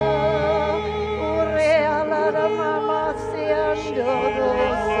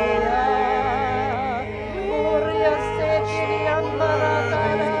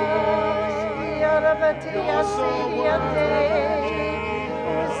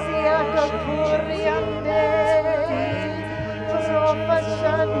worship you, Jesus.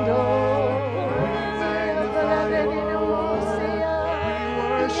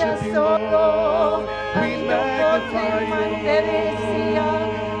 We magnify you,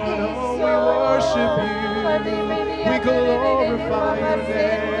 Lord. We worship you. We glorify your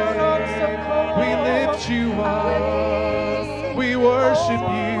name. We lift you up. We worship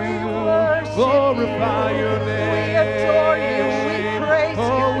you. Glorify your name. We adore you. We praise you.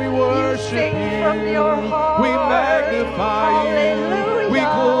 Oh, we worship you. From your heart. We magnify you. Hallelujah. We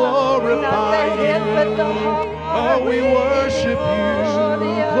glorify Not the head, but the you. heart. Oh, we worship you.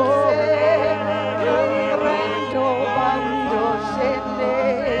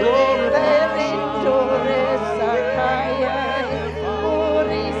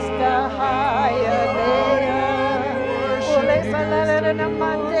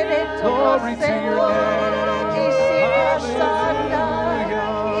 Glory to your name.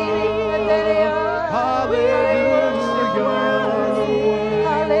 Hallelujah.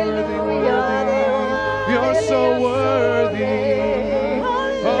 You're so worthy.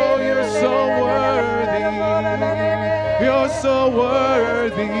 Oh, you're so worthy. You're so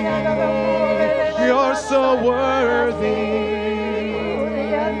worthy. You're so worthy.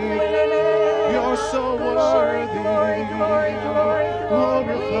 You're so worthy.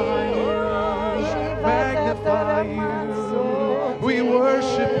 Glorify you. Magnify you. We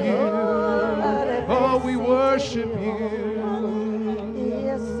worship you. Oh, we worship you.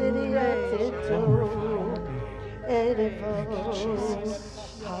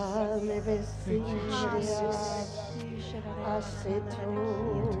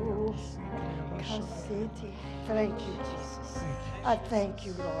 Thank you, Jesus. I thank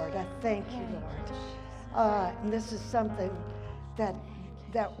you, Lord. I thank you, Lord. And this is something that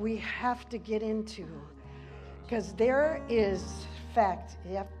we have to get into, because there is fact.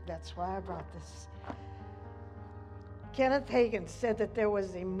 Yep, that's why I brought this. Kenneth Hagin said that there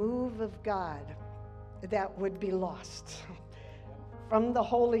was a move of God that would be lost from the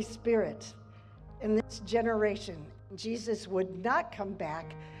Holy Spirit in this generation. Jesus would not come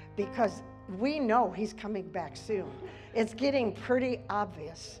back, because we know he's coming back soon. It's getting pretty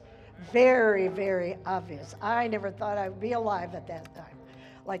obvious. Very, very obvious. I never thought I'd be alive at that time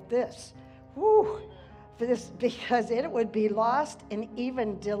like this. Whew. For this, because it would be lost and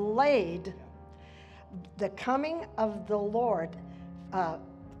even delayed, the coming of the Lord, of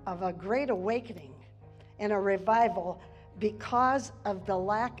a great awakening and a revival, because of the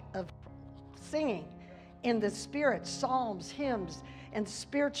lack of singing in the Spirit, psalms, hymns, and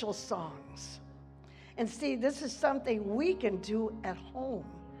spiritual songs. And see, this is something we can do at home.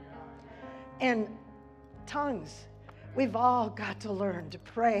 And tongues, we've all got to learn to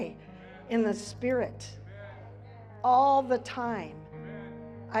pray in the Spirit all the time.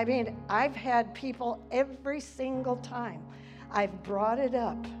 I mean, I've had people every single time I've brought it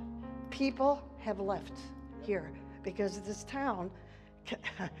up, people have left here because this town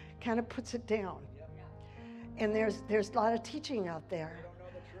kind of puts it down. And there's a lot of teaching out there.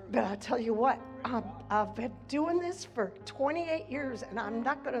 But I'll tell you what, I've been doing this for 28 years, and I'm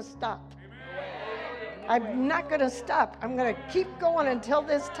not going to stop. I'm not going to stop. I'm going to keep going until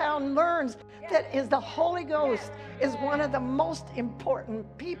this town learns that the Holy Ghost is one of the most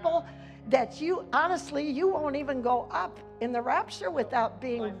important people, that you won't even go up in the rapture without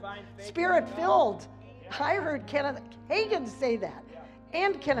being Spirit-filled. I heard Kenneth Hagin say that,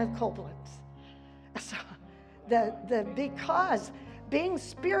 and Kenneth Copeland. So because being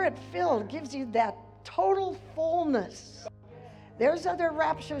Spirit-filled gives you that total fullness. There's other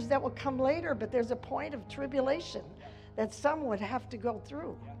raptures that will come later, but there's a point of tribulation that some would have to go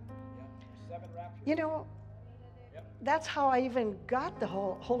through. You know, that's how I even got the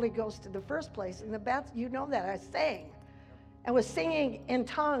Holy Ghost in the first place. In the bath, you know that I sang. I was singing in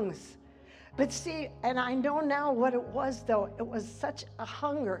tongues. But see, and I know now what it was, though. It was such a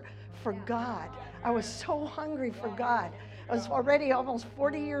hunger for God. I was so hungry for God. I was already almost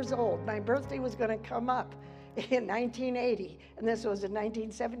 40 years old. My birthday was going to come up in 1980, and this was in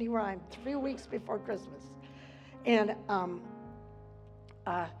 1971, 3 weeks before Christmas. And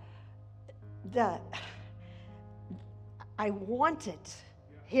I wanted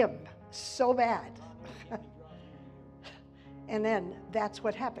him so bad. And then that's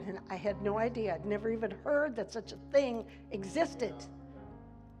what happened. And I had no idea. I'd never even heard that such a thing existed.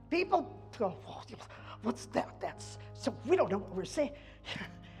 People go, what's that? So we don't know what we're saying.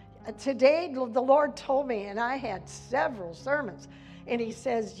 Today, the Lord told me, and I had several sermons, and he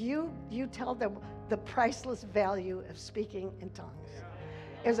says, you tell them the priceless value of speaking in tongues.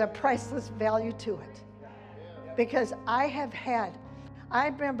 There's a priceless value to it. Because I I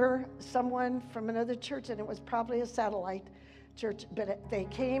remember someone from another church, and it was probably a satellite church, but they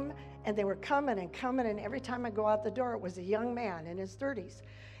came and they were coming, and every time I go out the door, it was a young man in his 30s.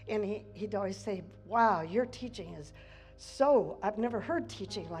 And he'd always say, wow, your teaching is I've never heard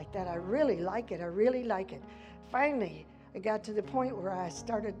teaching like that. I really like it. Finally, I got to the point where I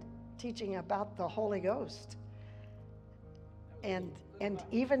started teaching about the Holy Ghost. And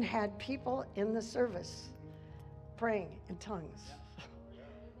even had people in the service praying in tongues.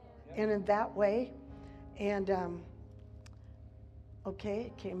 And in that way, and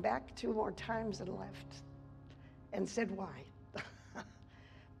came back 2 more times and left and said why.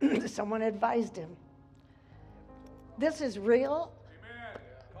 Someone advised him. This is real.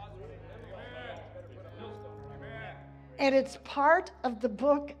 And it's part of the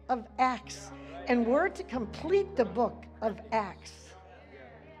book of Acts. And we're to complete the book of Acts.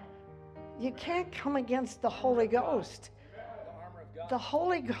 You can't come against the Holy Ghost. The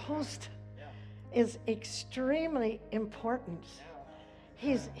Holy Ghost is extremely important.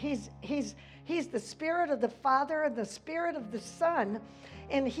 He's the Spirit of the Father and the Spirit of the Son,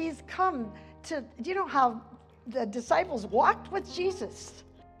 and he's come to, do you know how the disciples walked with Jesus?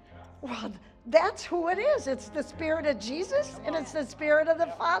 Well, that's who it is. It's the Spirit of Jesus, and it's the Spirit of the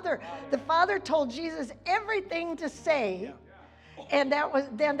Father. The Father told Jesus everything to say, and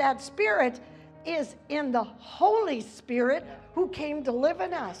that Spirit is in the Holy Spirit who came to live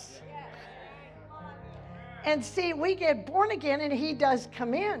in us. And see, we get born again, and he does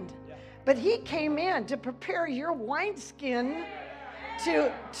come in. But he came in to prepare your wineskin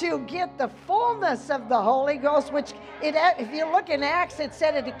to get the fullness of the Holy Ghost, which if you look in Acts, it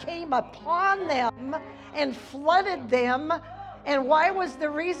said it came upon them and flooded them. And why was the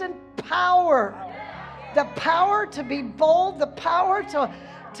reason? Power. The power to be bold, the power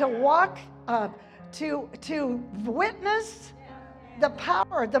to walk, to witness, the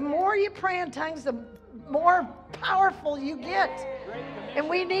power. The more you pray in tongues, the more powerful you get. And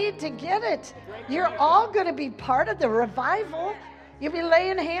we need to get it. You're all going to be part of the revival. You'll be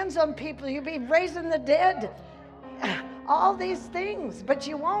laying hands on people. You'll be raising the dead. All these things, but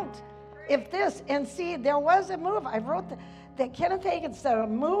you won't. And see, there was a move. I wrote that Kenneth Hagin said, a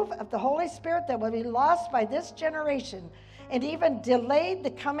move of the Holy Spirit that will be lost by this generation and even delayed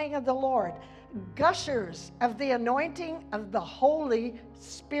the coming of the Lord. Gushers of the anointing of the Holy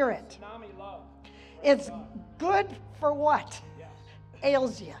Spirit. It's good for what?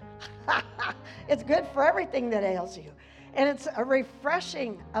 Ails you. It's good for everything that ails you. And it's a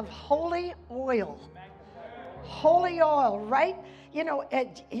refreshing of holy oil. Holy oil, right?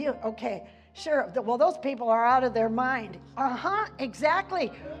 Okay, sure. Well, those people are out of their mind.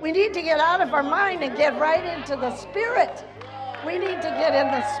 Exactly. We need to get out of our mind and get right into the Spirit. We need to get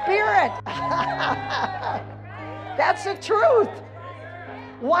in the Spirit. That's the truth.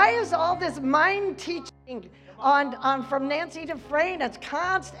 Why is all this mind teaching on from Nancy Dufresne? It's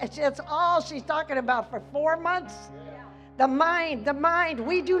constant. It's all she's talking about for 4 months. The mind.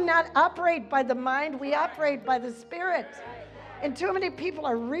 We do not operate by the mind. We operate by the Spirit. And too many people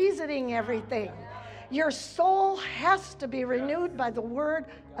are reasoning everything. Your soul has to be renewed by the Word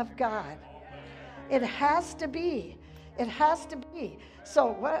of God. It has to be. It has to be. So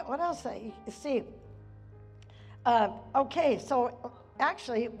what else? See. Okay. So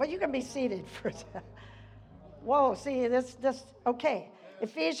actually, but you can be seated for a second. Whoa. See this. Okay.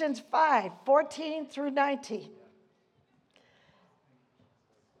 Ephesians 5:14 through 19.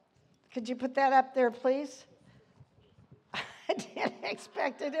 Could you put that up there, please? I didn't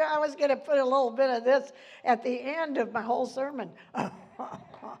expect it. I was going to put a little bit of this at the end of my whole sermon. And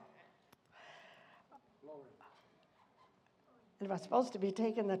I was supposed to be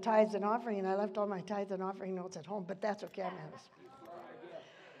taking the tithes and offering, and I left all my tithes and offering notes at home, but that's okay.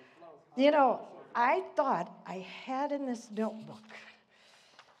 I thought I had in this notebook,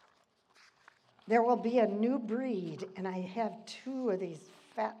 there will be a new breed, and I have 2 of these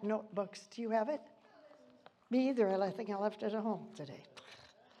fat notebooks. Do you have it? Me either. I think I left it at home today.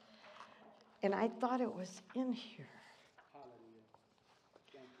 And I thought it was in here.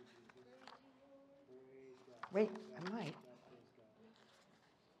 Wait, I might.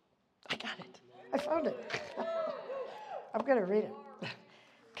 I got it. I found it. I'm going to read it.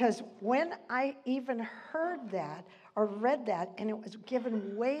 Because when I even heard that or read that, and it was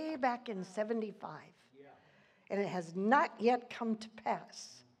given way back in 75, and it has not yet come to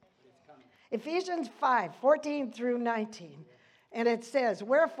pass. Ephesians 5:14 through 19. And it says,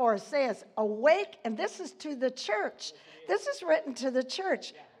 wherefore says, awake, and this is to the church. This is written to the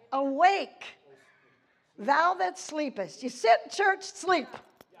church. Awake, thou that sleepest. You sit in church, sleep.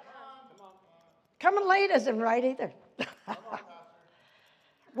 Coming late isn't right either.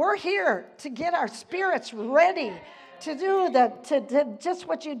 we're here to get our spirits ready to do just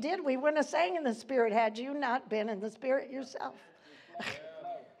what you did. We wouldn't have sang in the Spirit had you not been in the Spirit yourself.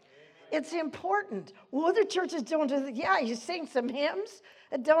 It's important. Well, other churches don't do that. Yeah, you sing some hymns.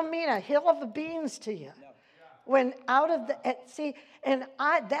 It don't mean a hill of beans to you. When out of the,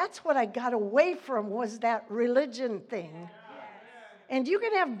 that's what I got away from, was that religion thing. And you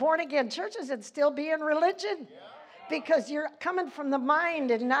can have born-again churches and still be in religion because you're coming from the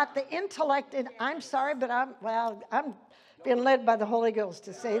mind and not the intellect. And I'm sorry, but I'm being led by the Holy Ghost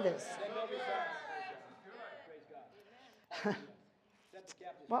to say this.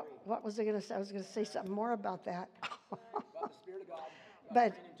 What was I going to say? I was going to say something more about that.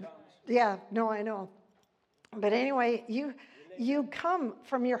 But, yeah, no, I know. But anyway, you come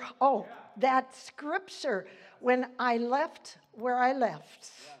from that scripture. When I left where I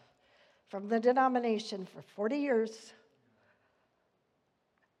left from the denomination for 40 years,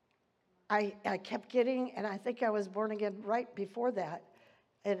 I kept getting, and I think I was born again right before that,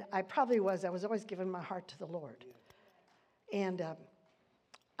 and I probably was. I was always giving my heart to the Lord. And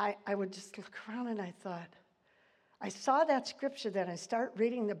I would just look around and I thought, I saw that scripture, then I start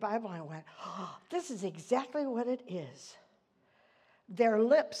reading the Bible and I went, oh, this is exactly what it is. Their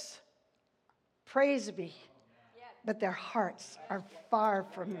lips praise me, but their hearts are far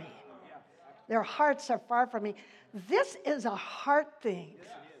from me. Their hearts are far from me. This is a heart thing.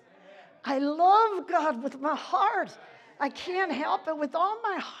 I love God with my heart. I can't help it with all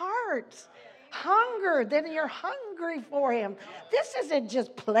my heart. Hunger, then you're hungry for him. This isn't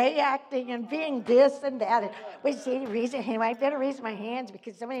just play acting and being this and that. And we see reason I better raise my hands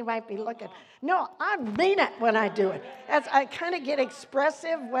because somebody might be looking. No, I mean it when I do it. I kind of get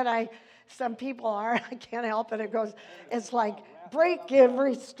expressive when some people are. I can't help it. It's like break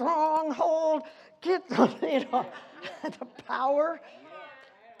every stronghold, get the power,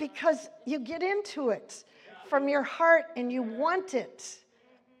 because you get into it from your heart and you want it.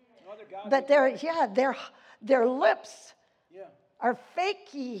 But their lips are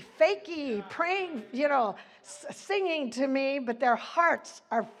fakey, praying, singing to me, but their hearts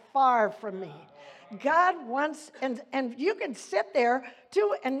are far from me. God wants, and you can sit there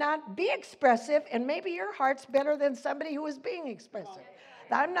too and not be expressive, and maybe your heart's better than somebody who is being expressive.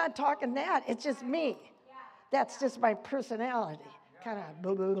 I'm not talking that. It's just me. That's just my personality. Kind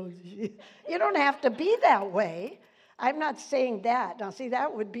of, you don't have to be that way. I'm not saying that. Now, see,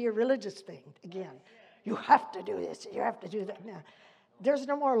 that would be a religious thing. Again, you have to do this. You have to do that. Now, there's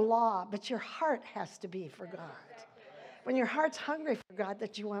no more law, but your heart has to be for God. When your heart's hungry for God,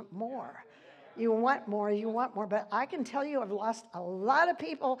 that you want more. You want more, you want more. But I can tell you I've lost a lot of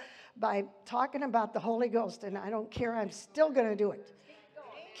people by talking about the Holy Ghost, and I don't care. I'm still going to do it.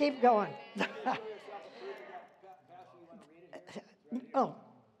 Keep going.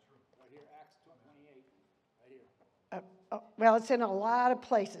 Well, it's in a lot of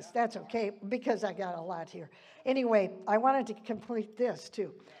places. That's okay, because I got a lot here. Anyway, I wanted to complete this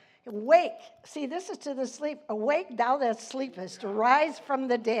too. Awake. See, this is to the sleep. Awake, thou that sleepest. Rise from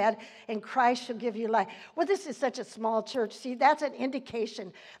the dead, and Christ shall give you life. Well, this is such a small church. See, that's an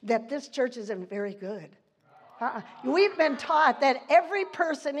indication that this church isn't very good. We've been taught that every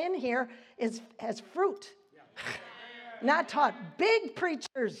person in here has fruit. Not taught. Big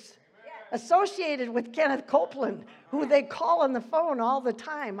preachers associated with Kenneth Copeland, who they call on the phone all the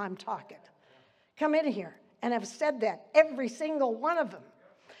time, I'm talking, come in here and have said that, every single one of them,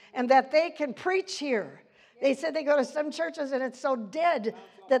 and that they can preach here. They said they go to some churches and it's so dead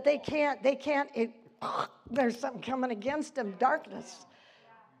that they can't, there's something coming against them, darkness,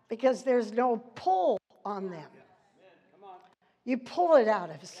 because there's no pull on them. You pull it out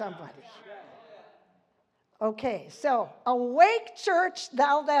of somebody. Okay, so awake, church,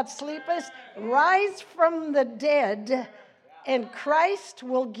 thou that sleepest, rise from the dead, and Christ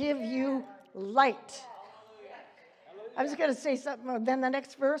will give you light. I was going to say something, then the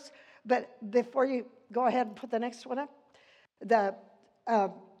next verse, but before you go ahead and put the next one up,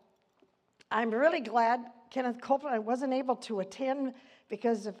 I'm really glad Kenneth Copeland, I wasn't able to attend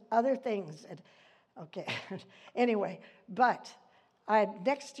because of other things. Okay, anyway, but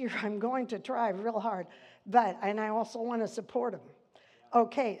next year I'm going to try real hard. And I also want to support them.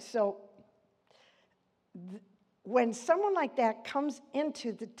 Okay, so when someone like that comes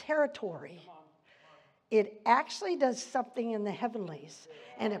into the territory, it actually does something in the heavenlies,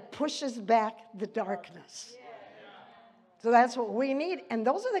 and it pushes back the darkness. So that's what we need. And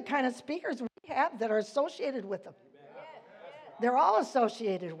those are the kind of speakers we have that are associated with them. They're all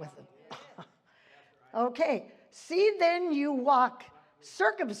associated with them. Okay, see then you walk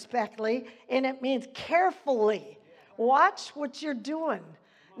circumspectly, and it means carefully. Watch what you're doing.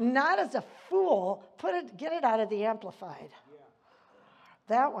 Not as a fool. Get it out of the Amplified.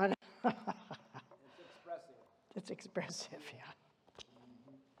 That one. It's expressive, yeah.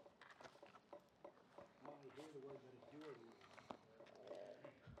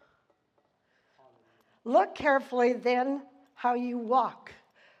 Look carefully then how you walk,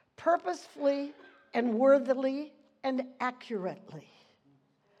 purposefully and worthily and accurately.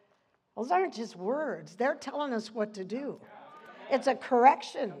 Those aren't just words. They're telling us what to do. It's a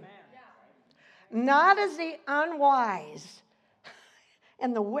correction. Not as the unwise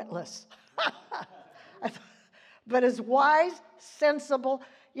and the witless, but as wise, sensible.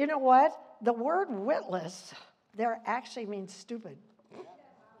 You know what? The word witless there actually means stupid.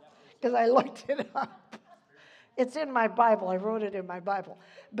 Because I looked it up. It's in my Bible. I wrote it in my Bible.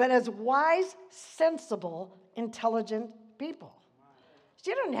 But as wise, sensible, intelligent people.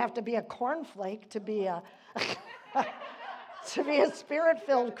 You don't have to be a cornflake to be a to be a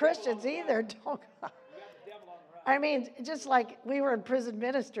spirit-filled Christian either. I mean, just like we were in prison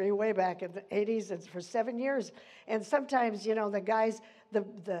ministry way back in the 80s and for 7 years, and sometimes, you know, the guys,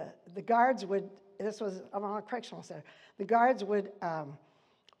 the guards would. This was a correctional center. The guards would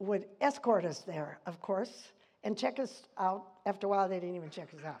escort us there, of course, and check us out. After a while, they didn't even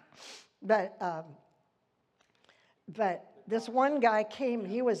check us out. But this one guy came,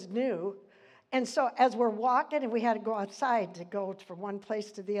 he was new, and so as we're walking, and we had to go outside to go from one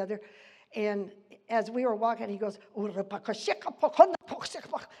place to the other, and as we were walking, he goes, and I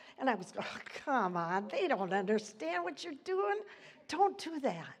was going, oh, come on, they don't understand what you're doing. Don't do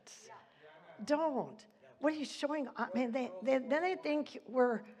that. Don't. What are you showing? I mean, then they think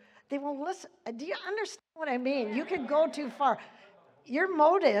they won't listen. Do you understand what I mean? You could go too far. Your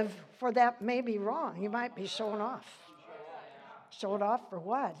motive for that may be wrong. You might be showing off. Showing off for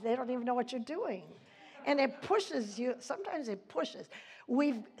what? They don't even know what you're doing. And it pushes you. Sometimes it pushes.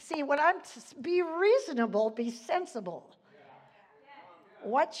 Be reasonable, be sensible.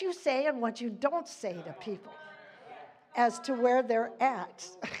 What you say and what you don't say to people as to where they're at.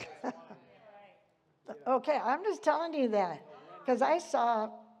 Okay, I'm just telling you that because I saw,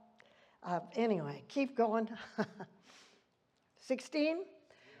 anyway, keep going. 16,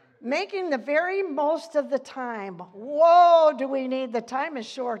 making the very most of the time. Whoa, do we need, the time is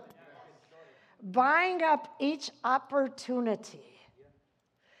short. Buying up each opportunity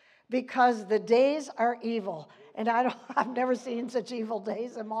because the days are evil. And I've never seen such evil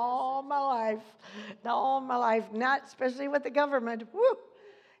days in all my life. Not especially with the government. Woo.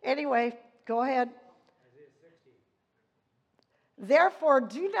 Anyway, go ahead. Therefore,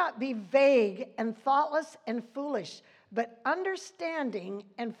 do not be vague and thoughtless and foolish, but understanding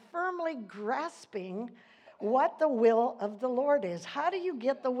and firmly grasping what the will of the Lord is. How do you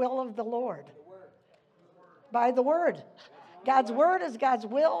get the will of the Lord? By the Word. God's Word is God's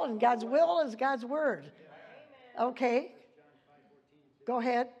will, and God's will is God's Word. Okay. Go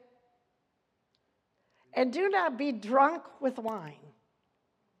ahead. And do not be drunk with wine.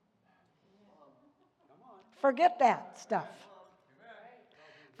 Forget that stuff.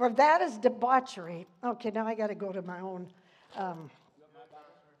 For that is debauchery. Okay, now I got to go to my own.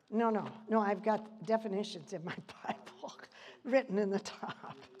 No, I've got definitions in my Bible written in the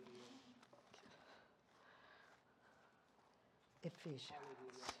top. Ephesians.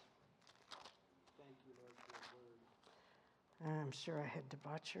 I'm sure I had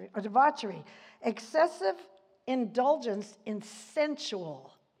debauchery. Debauchery, excessive indulgence in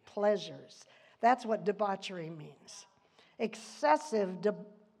sensual pleasures. That's what debauchery means. Excessive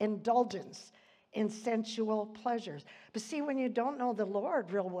indulgence in sensual pleasures. But see, when you don't know the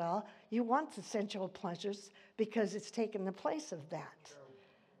Lord real well, you want the sensual pleasures because it's taken the place of that.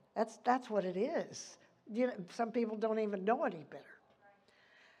 That's what it is. You know, some people don't even know any better.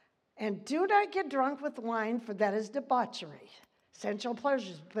 And do not get drunk with wine, for that is debauchery, sensual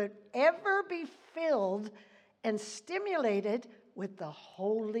pleasures, but ever be filled and stimulated with the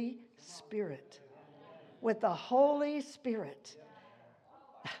Holy Spirit. With the Holy Spirit.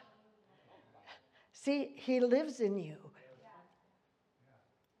 See, He lives in you.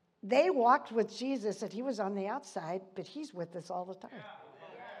 They walked with Jesus, and He was on the outside, but He's with us all the time.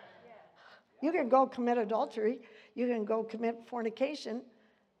 You can go commit adultery. You can go commit fornication,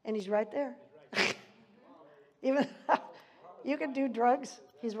 and He's right there. Even you can do drugs.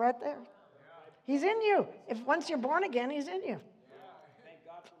 He's right there. He's in you. If once you're born again, He's in you. Thank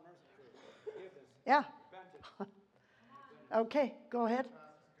God for mercy. Yeah. Okay, go ahead.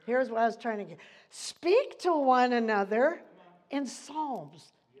 Here's what I was trying to get. Speak to one another in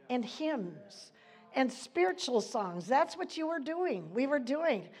psalms and hymns and spiritual songs. That's what you were doing. We were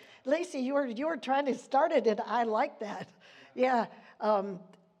doing. Lacey, you were trying to start it, and I like that. Yeah.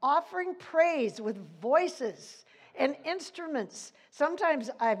 offering praise with voices and instruments. Sometimes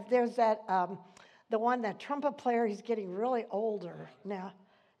there's that, the one, that trumpet player, he's getting really older now.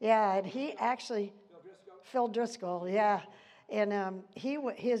 Yeah, and he actually, Phil Driscoll, yeah. And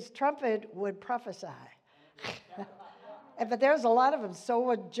his trumpet would prophesy. But there's a lot of them. So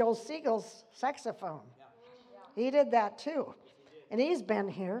would Joe Siegel's saxophone. He did that too. And he's been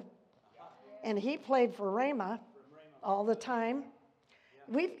here. And he played for Rhema all the time.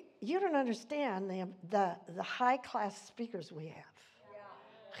 You don't understand the high-class speakers we have.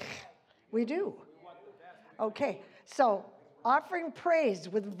 We do. Okay, so offering praise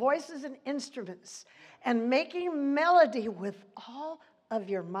with voices and instruments and making melody with all of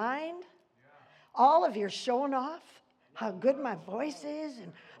your mind, all of your showing off, how good my voice is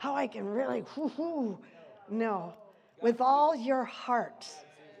and how I can really whoo-hoo. No, with all your heart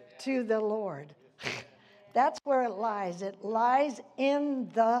to the Lord. That's where it lies. It lies in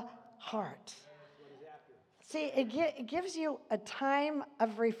the heart. See, it gives you a time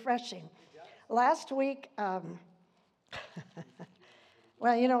of refreshing. Last week,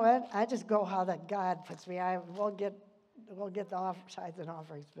 well, you know what? I just go how that God puts me. We'll get the tithes and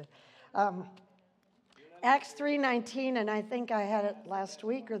offerings, but Acts 3:19, and I think I had it last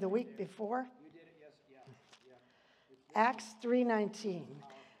week or the week before. Acts 3:19.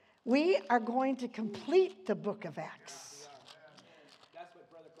 We are going to complete the book of Acts.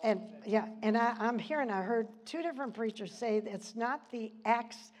 And yeah, and I heard two different preachers say that it's not the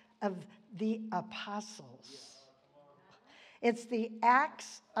Acts of the apostles. It's the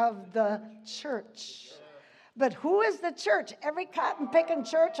Acts of the church. But who is the church? Every cotton-picking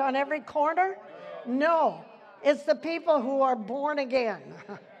church on every corner? No, it's the people who are born again.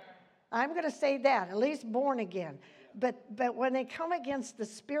 I'm going to say that, at least born again. But when they come against the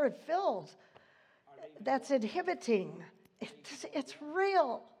Spirit-filled, that's inhibiting. It's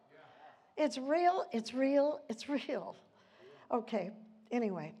real. It's real. It's real. It's real. Okay.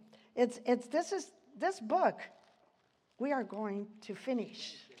 Anyway, this book. We are going to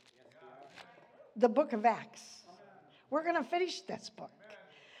finish the book of Acts. We're going to finish this book.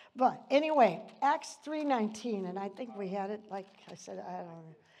 But anyway, Acts 3:19, and I think we had it, like I said, I don't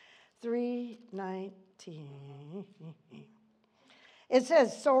know, 3:19. It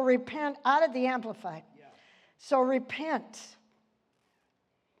says, so repent, out of the Amplified. So repent.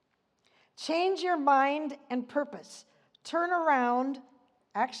 Change your mind and purpose. Turn around.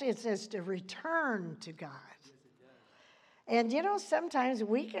 Actually, it says to return to God. And you know, sometimes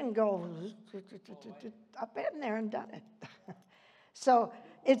we can go up in there and done it. So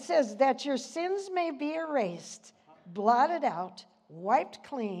it says that your sins may be erased, blotted out, wiped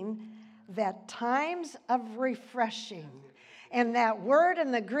clean, that times of refreshing. And that word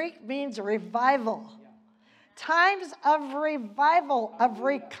in the Greek means revival. Times of revival, of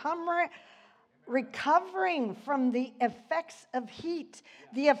recovering from the effects of heat,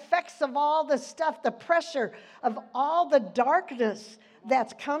 the effects of all the stuff, the pressure of all the darkness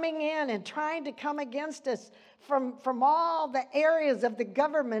that's coming in and trying to come against us from all the areas of the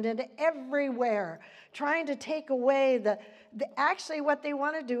government and everywhere, trying to take away actually what they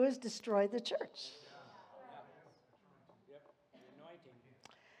want to do is destroy the church.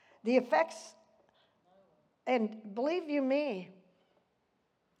 The effects, and believe you me,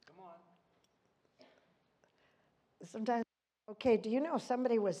 sometimes, okay, do you know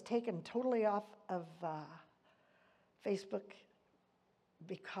somebody was taken totally off of Facebook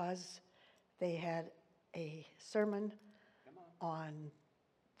because they had a sermon on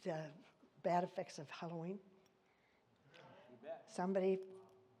the bad effects of Halloween? Somebody,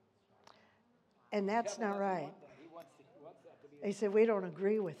 and that's not right. They said, we don't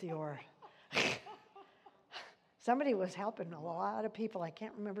agree with your. Somebody was helping a lot of people. I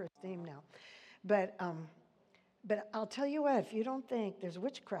can't remember his name now. But I'll tell you what, if you don't think there's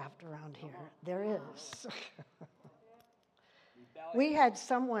witchcraft around here, there is. We had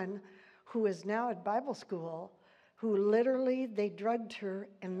someone who is now at Bible school who literally, they drugged her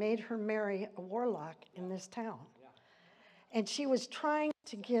and made her marry a warlock in this town. And she was trying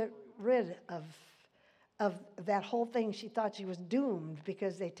to get rid of that whole thing. She thought she was doomed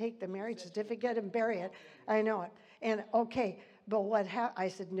because they take the marriage certificate and bury it. I know it. And okay, but what happened? I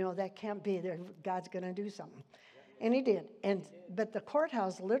said, no, that can't be. God's going to do something. And he did. But the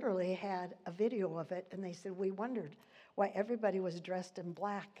courthouse literally had a video of it, and they said, we wondered why everybody was dressed in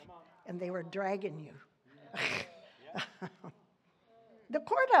black, and they were dragging you. The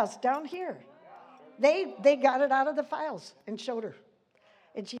courthouse down here. They got it out of the files and showed her.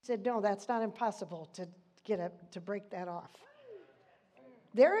 And she said, no, that's not impossible to break that off.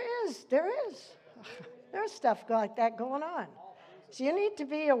 There is. There's stuff like that going on. So you need to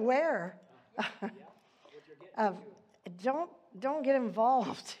be aware of, don't get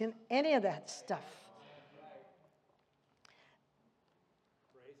involved in any of that stuff.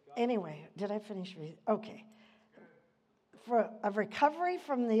 Anyway, did I finish reading? Okay. For a recovery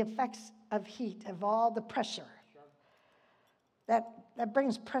from the effects of heat, of all the pressure. That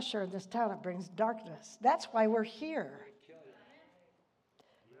brings pressure in this town. It brings darkness. That's why we're here.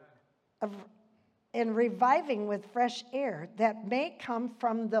 And reviving with fresh air that may come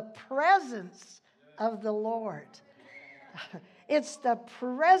from the presence of the Lord. It's the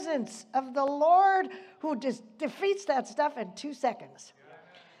presence of the Lord who just defeats that stuff in 2 seconds.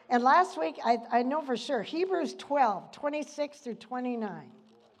 And last week, I know for sure, Hebrews 12, 26 through 29.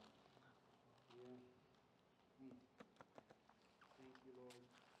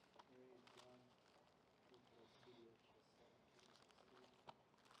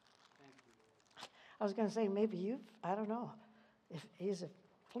 I was going to say, maybe I don't know, if he's a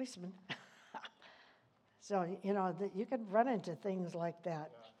policeman. So, you could run into things like that.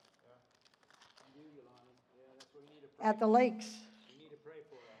 At the lakes.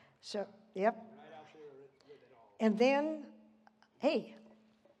 So, yep. And then, hey,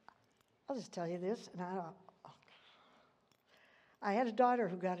 I'll just tell you this, and I had a daughter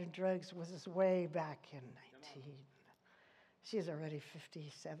who got in drugs, was this way back in 19. She's already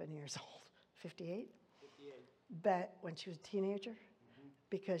 57 years old. 58? 58. But when she was a teenager,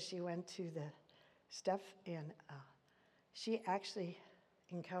 because she went to the stuff, and she actually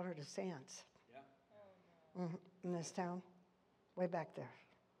encountered a seance in this town, way back there,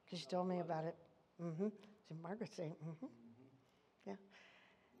 because she told me about it. So Margaret's saying, yeah.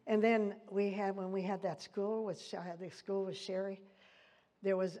 And then when we had that school, the school with Sherry,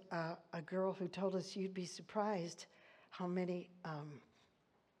 there was a girl who told us, you'd be surprised how many,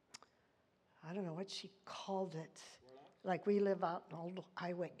 I don't know what she called it. Like we live out in old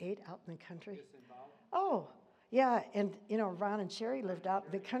Highway 8 out in the country. Oh, yeah. And, Ron and Sherry lived out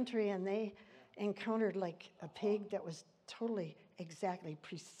in the country, and they encountered like a pig that was totally, exactly,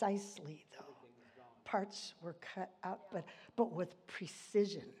 precisely, though. Parts were cut out, but with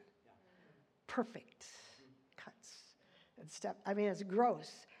precision. Perfect cuts and stuff. I mean, it's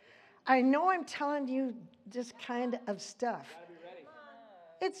gross. I know I'm telling you this kind of stuff.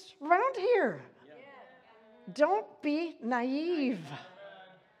 It's around here. Don't be naive.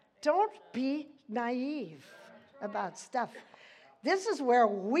 Don't be naive about stuff. This is where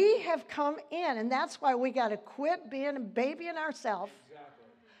we have come in, and that's why we got to quit being a baby in ourselves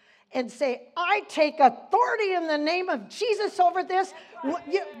and say, I take authority in the name of Jesus over this.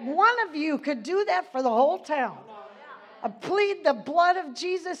 One of you could do that for the whole town. I plead the blood of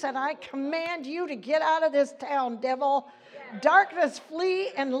Jesus, and I command you to get out of this town, devil. Darkness flee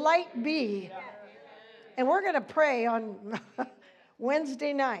and light be. And we're going to pray on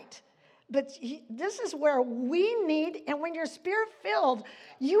Wednesday night. But this is where we need, and when you're spirit-filled,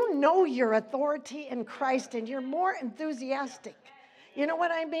 you know your authority in Christ, and you're more enthusiastic. You know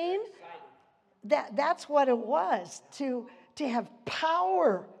what I mean? That's what it was, to have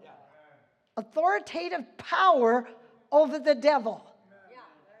power, authoritative power over the devil.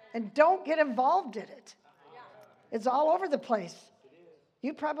 And don't get involved in it. It's all over the place.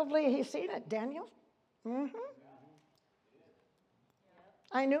 You probably have seen it, Daniel.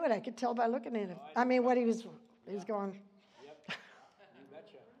 I knew it. I could tell by looking at him. I mean, what he was going.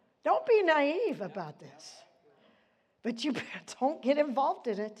 Don't be naive about this. But you don't get involved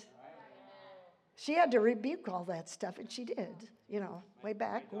in it. She had to rebuke all that stuff, and she did, way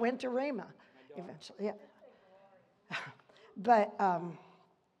back. Went to Rhema eventually, yeah. But,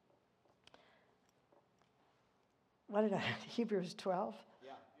 what did I, Hebrews 12?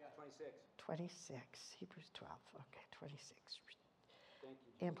 Yeah, 26. 26, Hebrews 12, okay, 26. Thank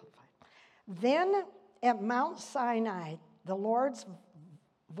you. Amplified. Then at Mount Sinai, the Lord's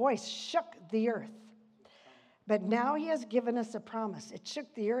voice shook the earth. But now he has given us a promise. It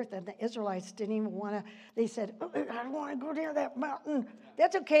shook the earth, and the Israelites didn't even want to. They said, I don't want to go near that mountain.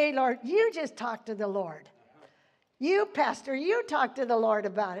 That's okay, Lord. You just talk to the Lord. You, pastor, you talk to the Lord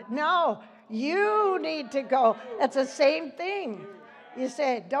about it. No, you need to go. That's the same thing. You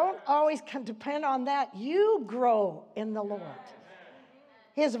say, don't always depend on that. You grow in the Lord.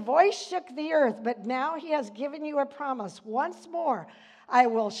 His voice shook the earth, but now he has given you a promise. Once more, I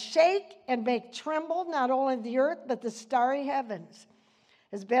will shake and make tremble not only the earth, but the starry heavens.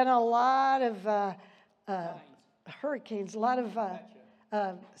 There's been a lot of hurricanes, a lot of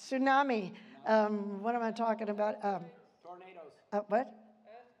tsunami. What am I talking about? Tornadoes. What?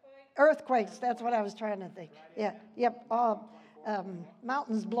 Earthquakes. That's what I was trying to think. Yeah. Yep.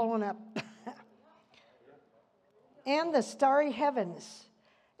 Mountains blowing up. and the starry heavens.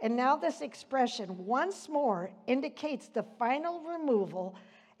 And now this expression once more indicates the final removal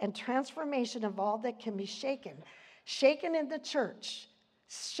and transformation of all that can be shaken. Shaken in the church,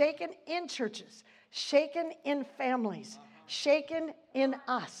 shaken in churches, shaken in families, shaken in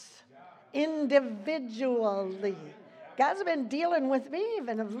us, individually. God's been dealing with me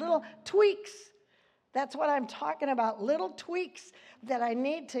even of little tweaks. That's what I'm talking about, little tweaks that I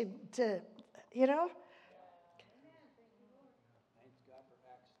need to you know.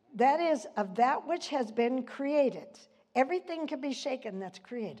 That is, of that which has been created. Everything can be shaken that's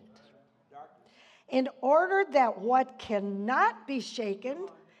created. In order that what cannot be shaken,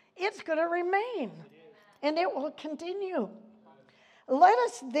 it's going to remain. And it will continue. Let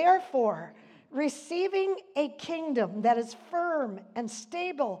us therefore, receiving a kingdom that is firm and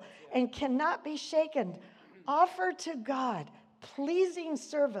stable and cannot be shaken, offer to God pleasing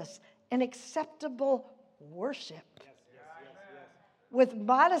service and acceptable worship. With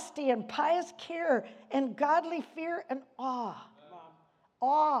modesty and pious care and godly fear and awe.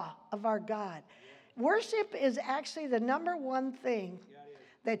 Awe of our God. Worship is actually the number one thing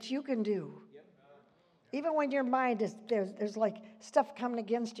that you can do. Even when your mind is, there's like stuff coming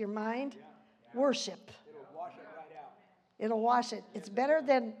against your mind, worship. It'll wash it right out. It'll wash it. It's better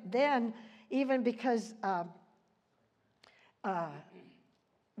than even because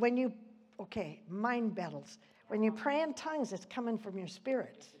when you, mind battles. When you pray in tongues, it's coming from your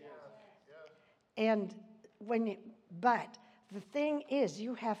spirit. And but the thing is,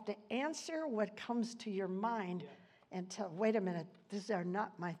 you have to answer what comes to your mind and tell, wait a minute, these are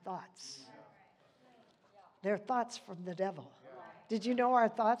not my thoughts. They're thoughts from the devil. Did you know our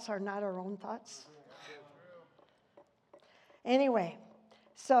thoughts are not our own thoughts? Anyway,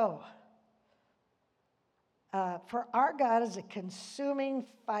 so, for our God is a consuming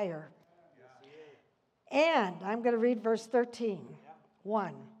fire. And I'm going to read verse 13,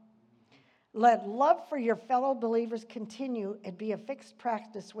 1. Let love for your fellow believers continue and be a fixed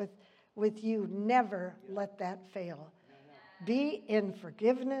practice with you. Never let that fail. Be in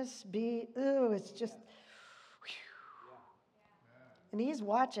forgiveness. It's just, whew. And he's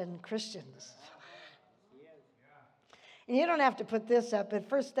watching Christians. And you don't have to put this up,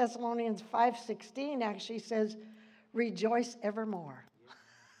 but 1 Thessalonians 5:16 actually says, rejoice evermore.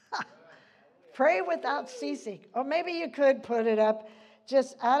 Pray without ceasing. Or maybe you could put it up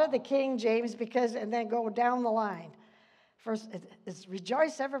just out of the King James and then go down the line. First, it's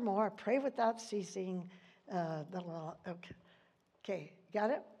rejoice evermore, pray without ceasing. Okay,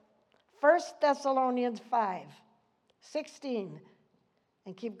 got it? 1 Thessalonians 5:16.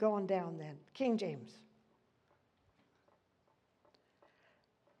 And keep going down then. King James.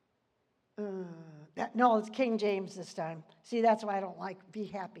 No, it's King James this time. See, that's why I don't like be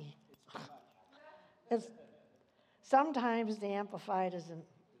happy. Sometimes the Amplified doesn't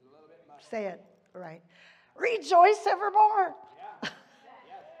say it right. Rejoice evermore.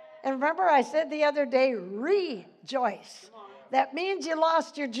 And remember I said the other day, rejoice. That means you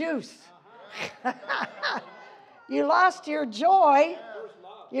lost your juice. You lost your joy.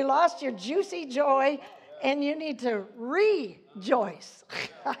 You lost your juicy joy, and you need to rejoice.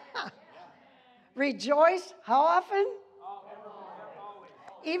 Rejoice, how often?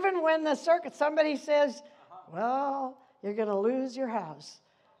 Even when somebody says, well, you're going to lose your house.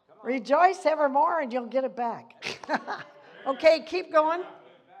 Rejoice evermore and you'll get it back. Okay, keep going.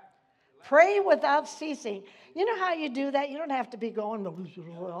 Pray without ceasing. You know how you do that? You don't have to be going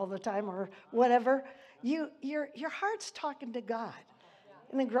all the time or whatever. Your heart's talking to God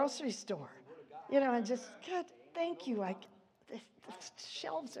in the grocery store. And just, God, thank you. The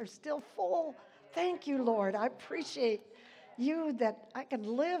shelves are still full. Thank you, Lord. I appreciate you that I can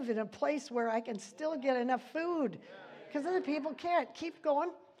live in a place where I can still get enough food because other people can't. Keep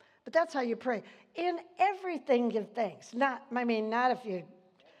going. But that's how you pray. In everything, give thanks. Not if you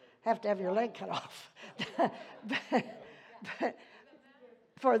have to have your leg cut off. but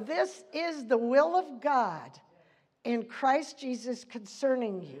for this is the will of God in Christ Jesus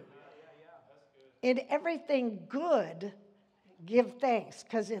concerning you. In everything good, give thanks.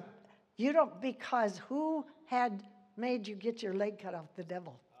 Because who had made you get your leg cut off? The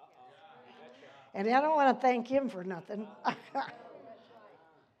devil. And I don't want to thank him for nothing.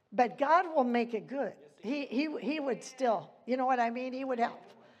 But God will make it good. He would still, you know what I mean? He would help.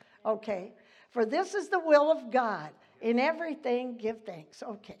 Okay. For this is the will of God. In everything, give thanks.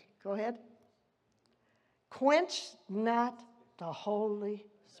 Okay, go ahead. Quench not the Holy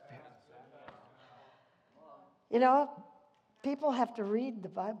Spirit. People have to read the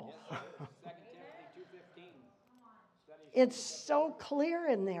Bible. 2 Timothy 2:15. Study It's so clear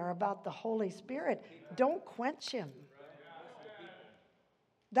in there about the Holy Spirit. Don't quench him.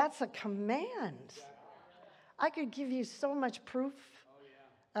 That's a command. I could give you so much proof.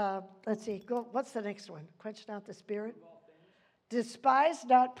 Let's see. What's the next one? Quench not the Spirit. Despise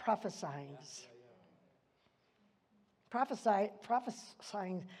not prophesying.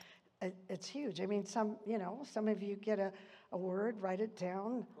 Prophesying, it's huge. I mean, some of you get a word, write it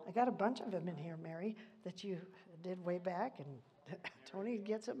down. I got a bunch of them in here, Mary, that you did way back, and Tony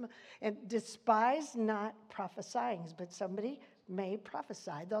gets them. And despise not prophesying, but somebody may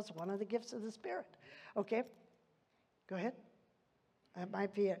prophesy. That's one of the gifts of the Spirit. Okay, go ahead. That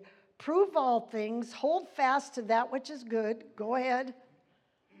might be it. Prove all things. Hold fast to that which is good. Go ahead.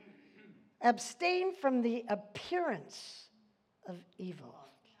 Abstain from the appearance of evil.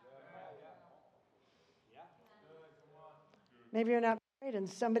 Maybe you're not married and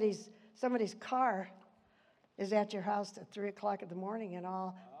somebody's car is at your house at 3 o'clock in the morning and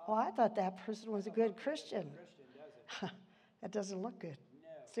all. Oh, I thought that person was a good Christian. That doesn't look good.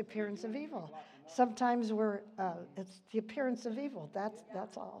 It's the appearance of evil. Sometimes it's the appearance of evil.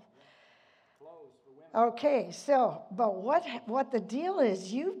 That's all. Okay, so, but what the deal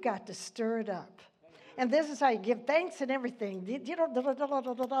is, you've got to stir it up. And this is how you give thanks and everything. You don't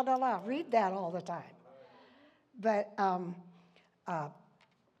read that all the time. But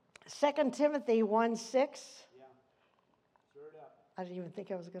 2 Timothy 1:6. I didn't even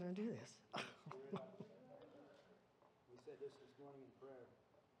think I was going to do this. We said this morning in prayer.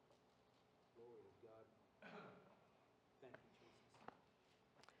 Glory to God. Thank you, Jesus.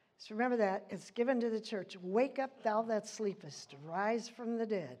 So remember that. It's given to the church. Wake up, thou that sleepest. Rise from the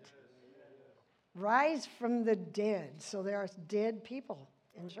dead. Rise from the dead. So there are dead people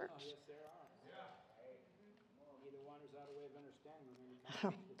in church. Oh, yes, there are. Neither one is out of way of understanding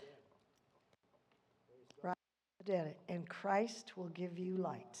when the dead. Rise from the dead, and Christ will give you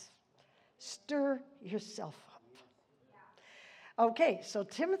light. Stir yourself up. Okay, so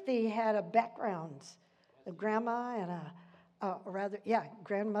Timothy had a background, a grandma and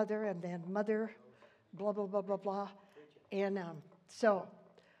grandmother and then mother, blah, blah, blah, blah, blah. And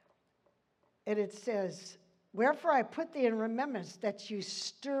and it says, wherefore I put thee in remembrance that you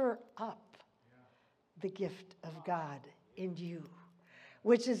stir up the gift of God in you,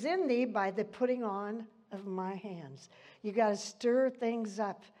 which is in thee by the putting on of my hands. You got to stir things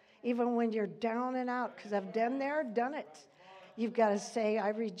up, even when you're down and out, because I've done it. You've got to say, I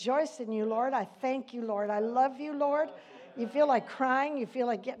rejoice in you, Lord. I thank you, Lord. I love you, Lord. You feel like crying. You feel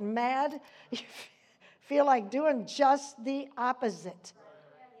like getting mad. You feel like doing just the opposite.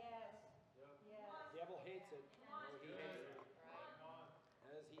 The devil hates it. He hates it.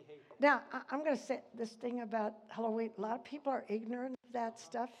 As he hates it. Now, I'm going to say this thing about Halloween. A lot of people are ignorant of that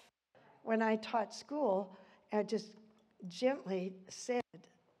stuff. When I taught school, I just gently said,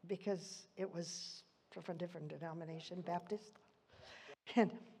 because it was from a different denomination, Baptist,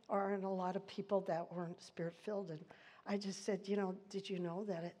 or in a lot of people that weren't spirit-filled, and I just said, did you know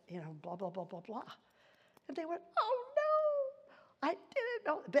that it, blah, blah, blah, blah, blah. And they went, oh, no, I didn't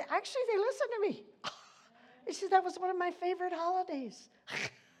know. But actually, they listened to me. They said that was one of my favorite holidays.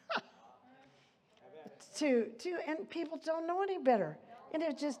 And people don't know any better. And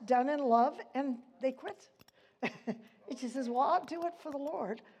it's just done in love, and they quit. It just says, well, I'll do it for the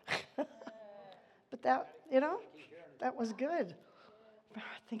Lord. But that, that was good. I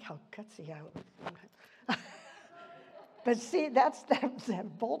think how gutsy I was. But see, that's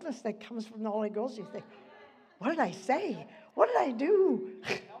that boldness that comes from the Holy Ghost. You think, what did I say? What did I do?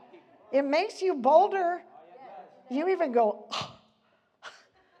 It makes you bolder. You even go, oh.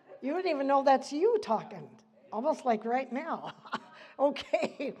 You don't even know that's you talking. Almost like right now.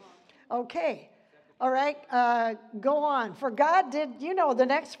 Okay. All right, go on. For God did, the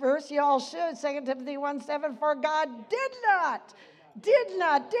next verse, you all should, 2 Timothy 1:7, for God did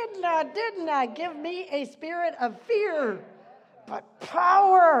not give me a spirit of fear, but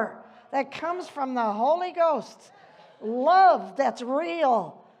power that comes from the Holy Ghost. Love that's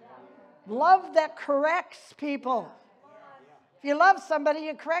real. Love that corrects people. If you love somebody,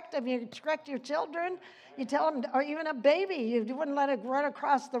 you correct them. You correct your children. You tell them, or even a baby, you wouldn't let it run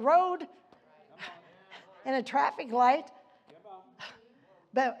across the road in a traffic light.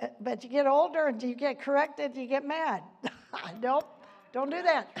 But you get older and you get corrected, you get mad. Nope, don't do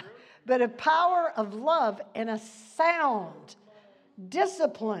that. But a power of love and a sound,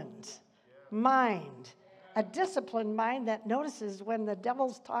 disciplined mind. A disciplined mind that notices when the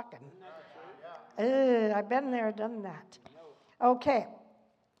devil's talking. I've been there, done that. Okay,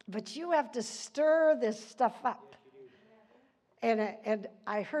 but you have to stir this stuff up. And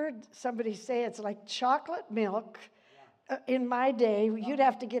I heard somebody say it's like chocolate milk in my day, you'd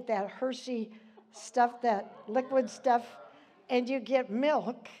have to get that Hershey stuff, that liquid stuff, and you get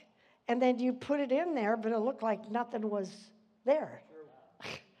milk, and then you put it in there, but it looked like nothing was there,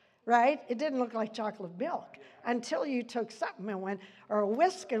 right? It didn't look like chocolate milk until you took something and went, or a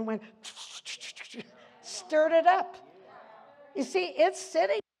whisk and went, stirred it up. You see, it's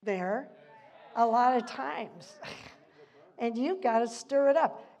sitting there a lot of times, and you've got to stir it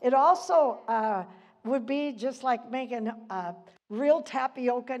up. It also would be just like making real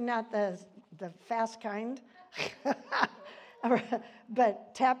tapioca, not the fast kind,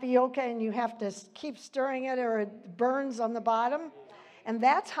 but tapioca, and you have to keep stirring it or it burns on the bottom. And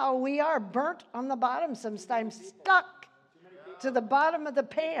that's how we are, burnt on the bottom sometimes, stuck to the bottom of the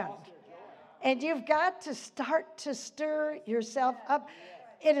pan. And you've got to start to stir yourself up.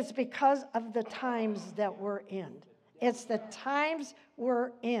 It is because of the times that we're in. It's the times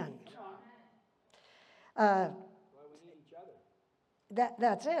we're in.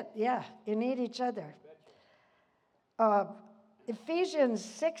 That's it, yeah. You need each other. Ephesians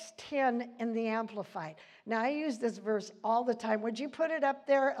 6:10 in the Amplified. Now, I use this verse all the time. Would you put it up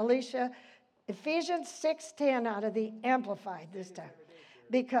there, Alicia? Ephesians 6:10 out of the Amplified this time.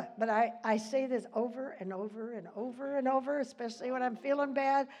 But I say this over and over and over and over, especially when I'm feeling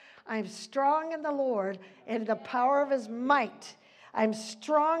bad. I'm strong in the Lord and the power of his might. I'm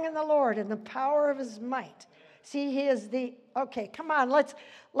strong in the Lord and the power of his might. See, he is the, okay, come on, let's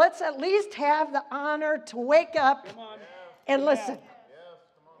at least have the honor to wake up and listen.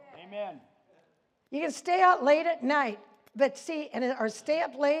 Amen. You can stay out late at night, but see, or stay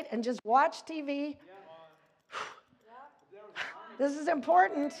up late and just watch TV. This is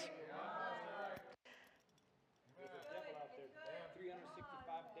important.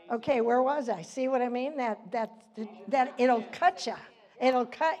 Okay, where was I? See what I mean? That it'll cut you. It'll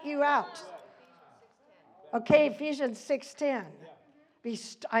cut you out. Okay, Ephesians 6:10.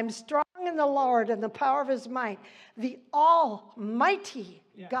 I'm strong in the Lord and the power of his might. The Almighty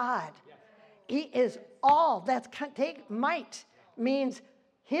God. He is all. Take might means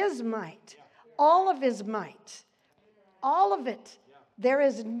his might. All of his might. All of it. There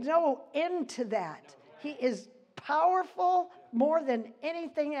is no end to that. He is powerful more than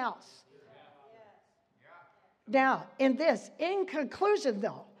anything else. Now, in conclusion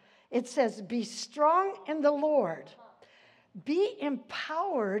though, it says, be strong in the Lord. Be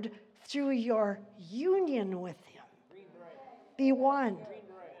empowered through your union with him. Be one.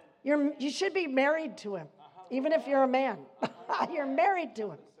 You should be married to him, even if you're a man. You're married to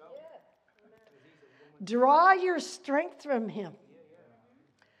him. Draw your strength from him.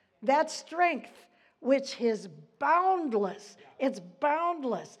 That strength which is boundless, it's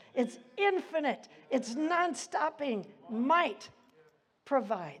infinite, it's non-stopping might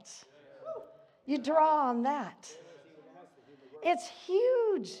provides. You draw on that. It's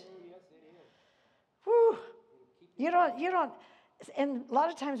huge. Whew. You don't, and a lot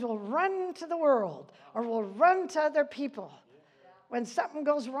of times we'll run to the world or we'll run to other people when something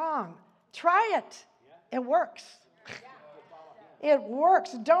goes wrong. Try it. It works. It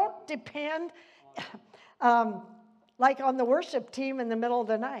works. Don't depend like on the worship team in the middle of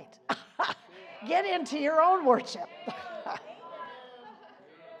the night. Get into your own worship.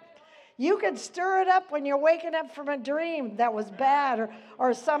 You can stir it up when you're waking up from a dream that was bad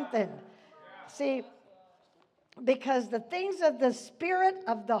or something. See, because the things of the Spirit,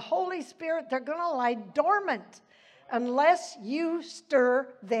 of the Holy Spirit, they're going to lie dormant unless you stir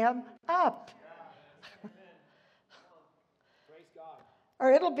them up.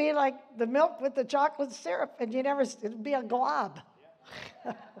 Or it'll be like the milk with the chocolate syrup, and it'll be a glob.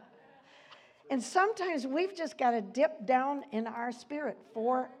 And sometimes we've just got to dip down in our spirit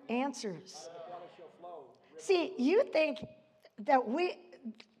for answers. See, you think that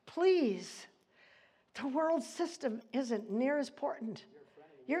please, the world system isn't near as important.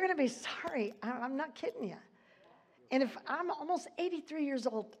 You're going to be sorry. I'm not kidding you. And if I'm almost 83 years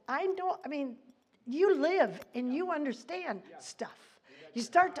old, you live and you understand stuff. You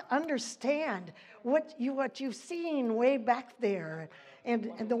start to understand what you've seen way back there,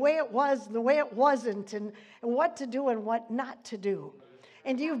 and the way it was, and the way it wasn't, and what to do and what not to do.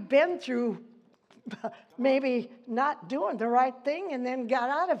 And you've been through maybe not doing the right thing and then got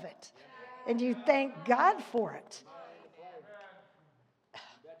out of it. And you thank God for it.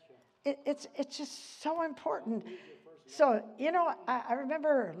 It's just so important. So, I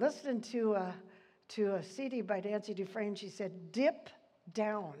remember listening to a CD by Nancy Dufresne. She said, dip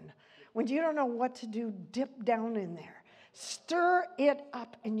down. When you don't know what to do, dip down in there. Stir it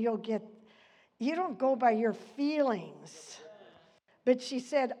up and you don't go by your feelings. But she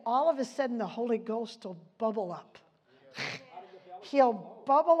said, all of a sudden the Holy Ghost will bubble up. He'll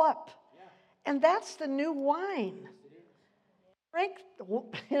bubble up. And that's the new wine. Drink,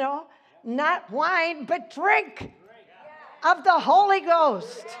 not wine, but drink of the Holy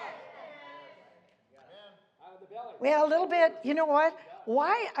Ghost. Well, a little bit, you know what?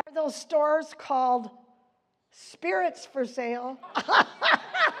 Why are those stores called spirits for sale?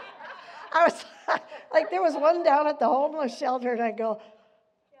 I was like, there was one down at the homeless shelter, and I go,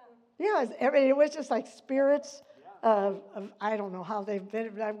 yeah, it was just like spirits of I don't know how they've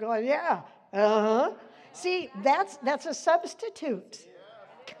been, but I'm going, yeah, uh-huh. See, that's a substitute.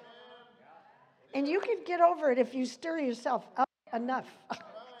 And you can get over it if you stir yourself up enough.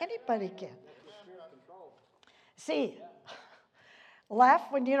 Anybody can. See, laugh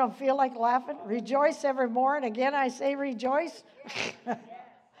when you don't feel like laughing. Rejoice evermore. And again, I say rejoice.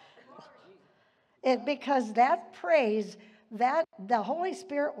 Because that praise, that the Holy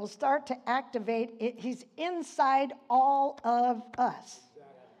Spirit will start to activate. He's inside all of us.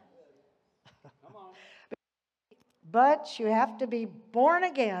 But you have to be born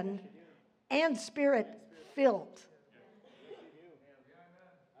again and Spirit filled.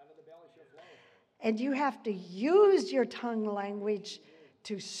 And you have to use your tongue language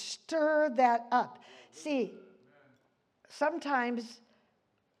to stir that up. See, sometimes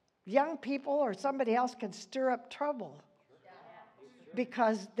young people or somebody else can stir up trouble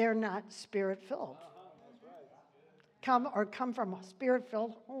because they're not Spirit-filled. Come from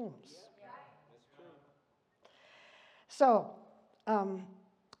Spirit-filled homes. So,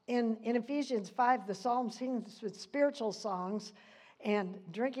 in Ephesians 5, the psalm sings with spiritual songs and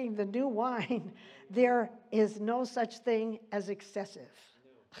drinking the new wine. There is no such thing as excessive.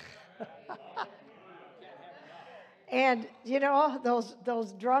 And,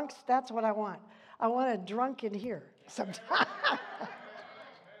 those drunks, that's what I want. I want a drunk in here sometime.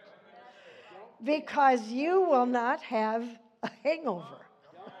 Because you will not have a hangover.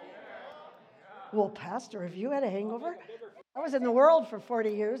 Well, Pastor, have you had a hangover? I was in the world for 40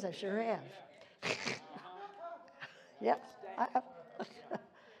 years. I sure have. Yep.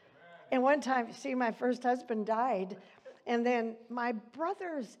 And one time, my first husband died, and then my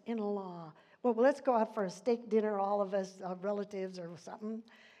brothers-in-law, well, let's go out for a steak dinner, all of us, relatives or something.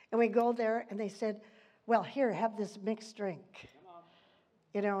 And we go there, and they said, well, here, have this mixed drink.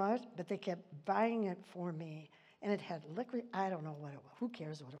 You know what? But they kept buying it for me, and it had liquor. I don't know what it was. Who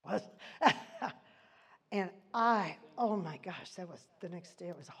cares what it was? And oh my gosh, that was the next day.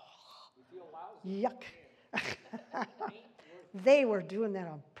 It was yuck. They were doing that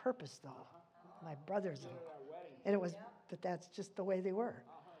on purpose, though. My brothers, and but that's just the way they were.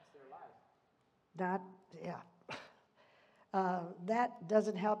 That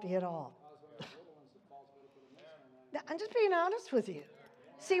doesn't help you at all. I'm just being honest with you.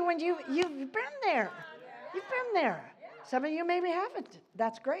 See, when you've been there, Some of you maybe haven't.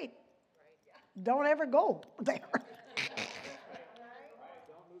 That's great. Don't ever go there.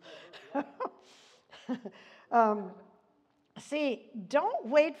 See, don't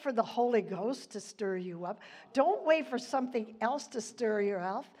wait for the Holy Ghost to stir you up. Don't wait for something else to stir you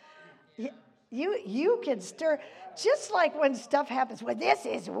up. You can stir, just like when stuff happens, well, this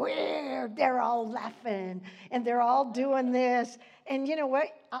is weird. They're all laughing, and they're all doing this. And you know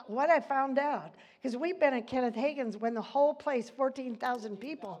what I found out? Because we've been at Kenneth Hagin's when the whole place, 14,000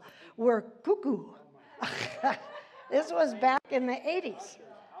 people, were cuckoo. This was back in the 80s.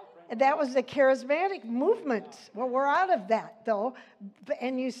 And that was the charismatic movement. Well, we're out of that, though.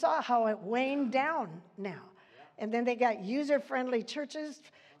 And you saw how it waned down now. And then they got user-friendly churches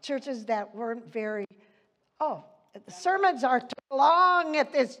that weren't very, the sermons are too long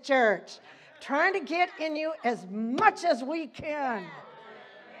at this church. Trying to get in you as much as we can.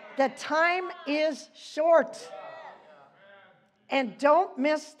 The time is short. And don't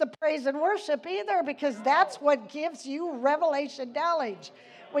miss the praise and worship either, because that's what gives you revelation knowledge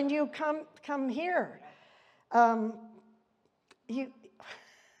when you come here. What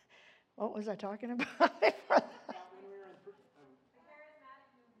was I talking about?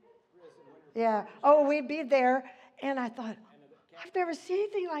 Yeah. Oh, we'd be there, and I thought, I've never seen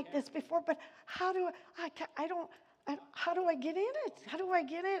anything like this before. But how do I get in it? How do I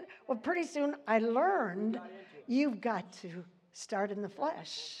get in? Well, pretty soon I learned you've got to start in the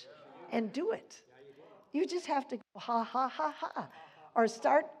flesh and do it. You just have to go ha ha ha ha, or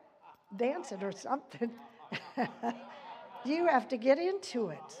start dancing or something. You have to get into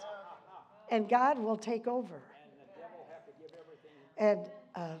it, and God will take over. And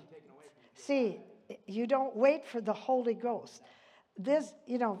see, you don't wait for the Holy Ghost. This,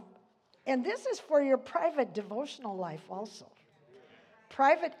 and this is for your private devotional life also.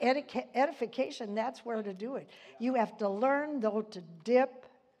 private edification, that's where to do it. You have to learn, though, to dip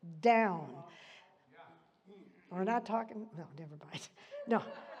down. We're not talking, no, never mind. No.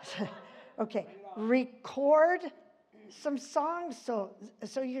 Okay. Record some songs so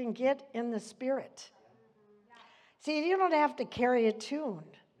you can get in the Spirit. See, you don't have to carry a tune.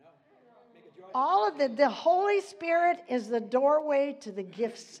 All of the Holy Spirit is the doorway to the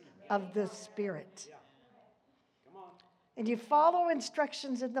gifts of the Spirit. And you follow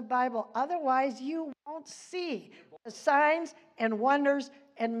instructions in the Bible. Otherwise, you won't see the signs and wonders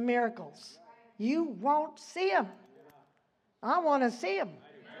and miracles. You won't see them. I want to see them.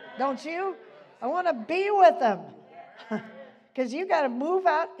 Don't you? I want to be with them. Because you got to move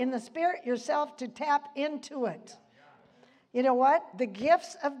out in the Spirit yourself to tap into it. You know what? The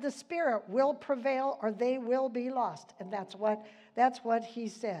gifts of the Spirit will prevail or they will be lost. And that's what he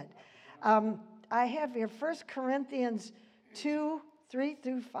said. I have here 1 Corinthians 2, 3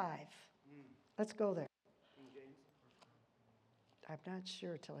 through 5. Let's go there. I'm not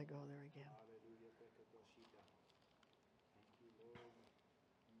sure till I go there again.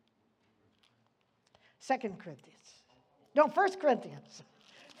 2 Corinthians. No, 1 Corinthians.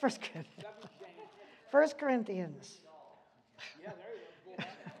 1 Corinthians. 1 Corinthians. Yeah, there you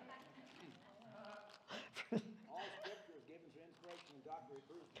go. All scripture is given to inspiration and doctrine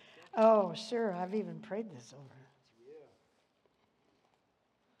reproof. Oh, sure. I've even prayed this over.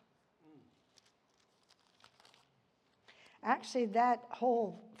 Actually, that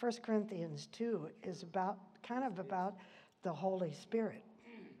whole 1 Corinthians 2 is kind of about the Holy Spirit.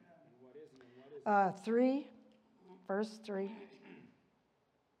 3, verse 3.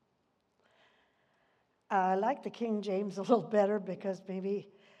 I like the King James a little better because maybe,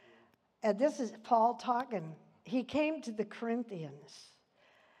 this is Paul talking. He came to the Corinthians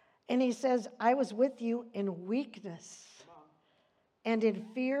and he says, I was with you in weakness and in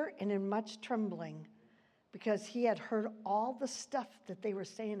fear and in much trembling, because he had heard all the stuff that they were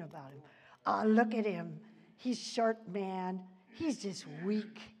saying about him. Oh, look at him. He's short man. He's just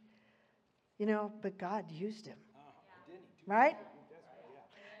weak. You know, but God used him. Right?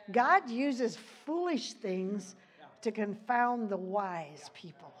 God uses foolish things to confound the wise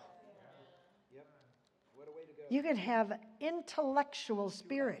people. You can have an intellectual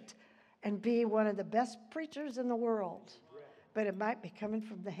spirit and be one of the best preachers in the world, but it might be coming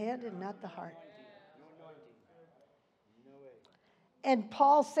from the head and not the heart. And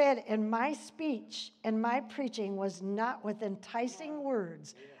Paul said, and my speech and my preaching was not with enticing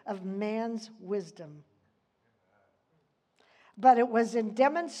words of man's wisdom, but it was in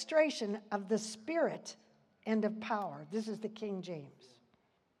demonstration of the Spirit and of power. This is the King James.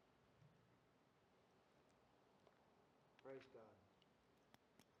 Praise God.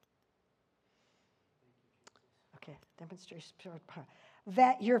 Okay, demonstration of Spirit power.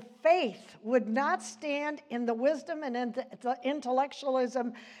 That your faith would not stand in the wisdom and in the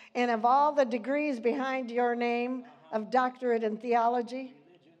intellectualism and of all the degrees behind your name of doctorate in theology.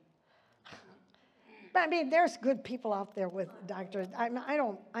 But I mean, there's good people out there with doctorates. I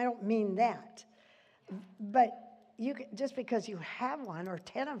don't mean that. But just because you have one or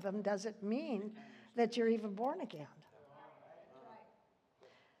 10 of them doesn't mean that you're even born again.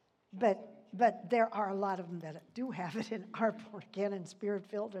 But there are a lot of them that do have it and are born again and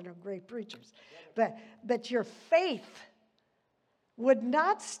spirit-filled and are great preachers. But your faith would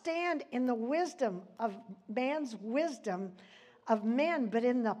not stand in the wisdom of man's wisdom of men, but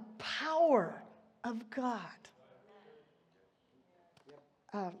in the power of God.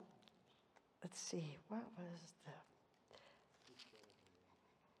 Let's see, what was the...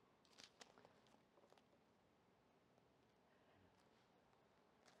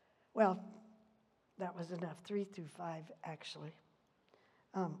 Well, that was enough, 3 through 5, actually.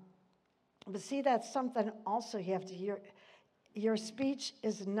 But see, that's something also you have to hear. Your speech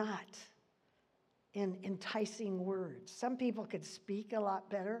is not in enticing words. Some people could speak a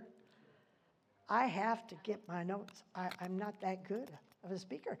lot better. I have to get my notes. I'm not that good of a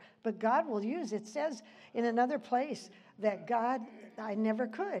speaker. But God will use, it says in another place that I never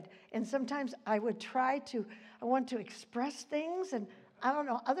could. And sometimes I want to express things, and I don't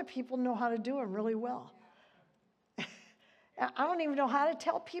know, other people know how to do them really well. I don't even know how to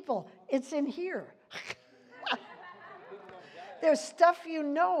tell people it's in here. There's stuff you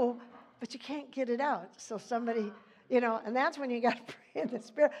know, but you can't get it out. So somebody, and that's when you got to pray in the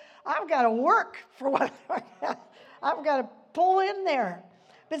Spirit. I've got to work for what I've got to pull in there.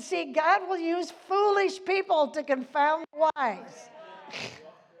 But see, God will use foolish people to confound the wise.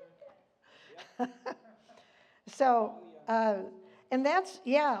 So, And that's,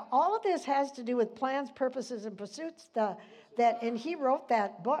 yeah, all of this has to do with plans, purposes, and pursuits. And he wrote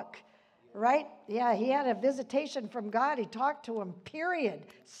that book, right? Yeah, he had a visitation from God. He talked to him, period.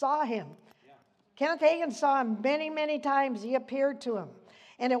 Saw him. Kenneth Hagin saw him many, many times. He appeared to him.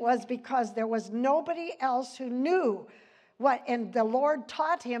 And it was because there was nobody else who knew what, and the Lord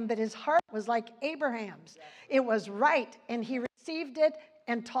taught him that his heart was like Abraham's. It was right, and he received it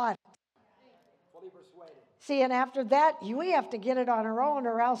and taught it. Fully persuaded. See, and after that, we have to get it on our own,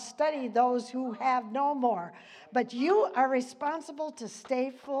 or else study those who have no more. But you are responsible to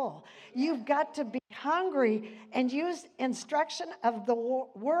stay full. You've got to be hungry and use instruction of the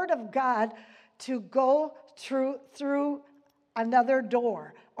Word of God to go through another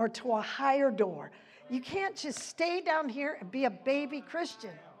door or to a higher door. You can't just stay down here and be a baby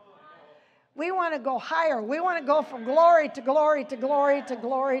Christian. We want to go higher. We want to go from glory to glory to glory to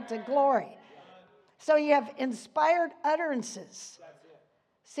glory to glory. So you have inspired utterances.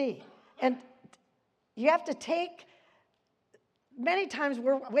 See, and you have to take, many times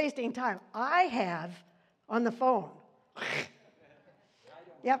we're wasting time. I have on the phone.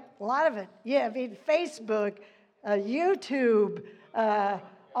 Yep, a lot of it. Yeah, I mean, Facebook, YouTube,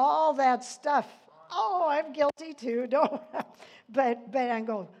 all that stuff. Oh, I'm guilty too. No, but I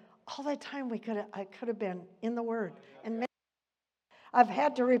go, all that time I could have been in the Word. And I've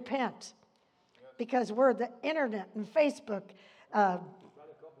had to repent because we're the internet and Facebook.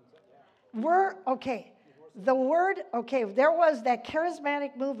 We're, okay, the Word, okay, there was that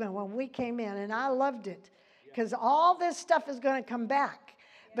charismatic movement when we came in, and I loved it because all this stuff is going to come back.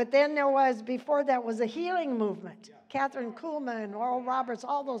 But then there was, before that was a healing movement. Catherine Kuhlman, Oral Roberts,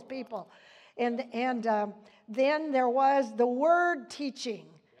 all those people. And then there was the Word teaching,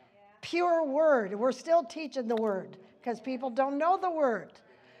 pure Word. We're still teaching the Word because people don't know the Word.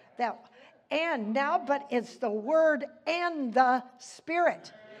 But it's the Word and the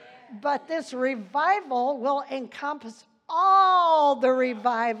Spirit. But this revival will encompass all the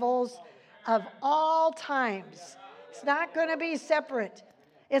revivals of all times. It's not going to be separate.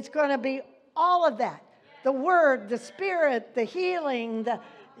 It's going to be all of that. The Word, the Spirit, the healing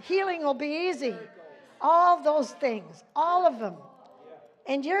will be easy. All those things, all of them.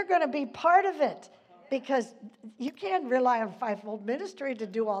 And you're going to be part of it because you can't rely on fivefold ministry to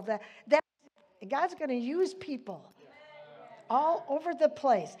do all that. God's going to use people all over the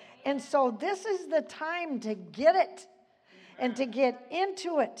place. And so this is the time to get it and to get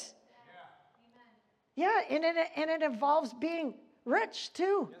into it. Yeah, and it involves being rich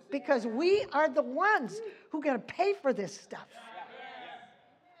too, because we are the ones who are going to pay for this stuff.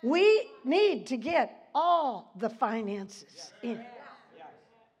 We need to get all the finances in.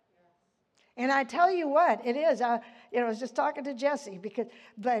 And I tell you what, it is. I was just talking to Jesse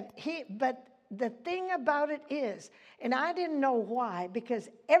but the thing about it is, and I didn't know why, because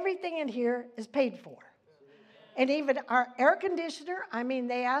everything in here is paid for. And even our air conditioner, I mean,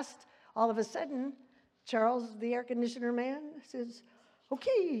 they asked all of a sudden, Charles, the air conditioner man, says,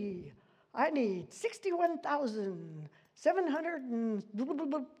 okay, I need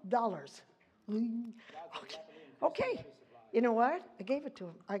 $61,700. Okay. You know what? I gave it to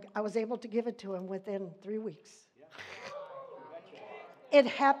him. I was able to give it to him within 3 weeks. It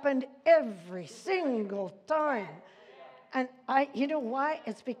happened every single time. And you know why?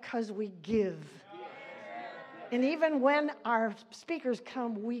 It's because we give. And even when our speakers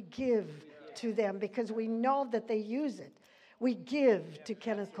come, we give to them because we know that they use it. We give to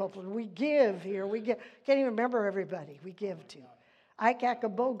Kenneth Copeland. We give here. We give. Can't even remember everybody we give to. Ike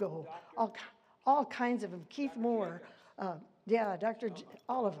Akabogo, all kinds of them. Keith Moore, Dr.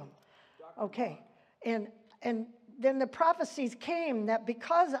 All of them. Okay, and then the prophecies came that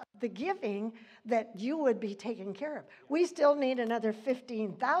because of the giving that you would be taken care of. We still need another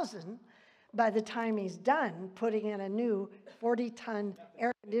 15,000 by the time he's done putting in a new 40-ton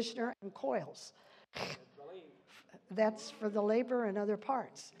air conditioner and coils. That's for the labor and other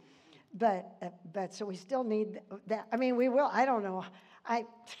parts. But so we still need that. I mean, we will. I don't know.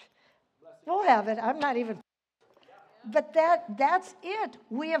 We'll have it. I'm not even. But that's it.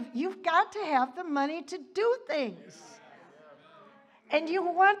 You've got to have the money to do things. And you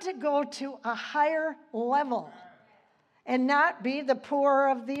want to go to a higher level and not be the poor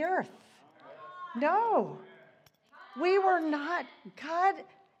of the earth. No. We were not. God,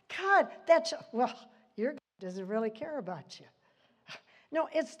 your God doesn't really care about you. No,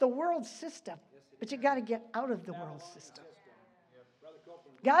 it's the world system. But you got to get out of the world system.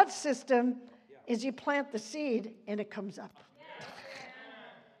 God's system is you plant the seed and it comes up.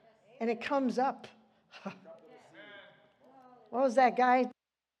 And it comes up. What was that guy?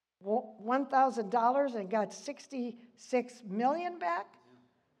 $1,000 and got 66 million back?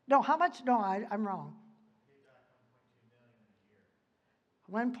 No, how much? No, I'm wrong.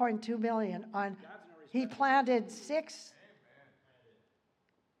 1.2 million on, he planted 6,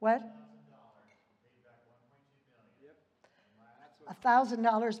 what?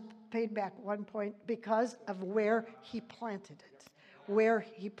 $1,000 paid back 1 point because of where he planted it, where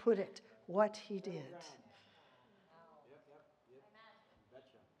he put it, what he did.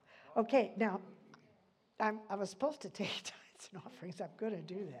 Okay, now, I was supposed to take tithes and offerings. I'm going to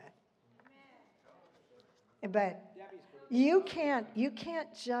do that. But you can't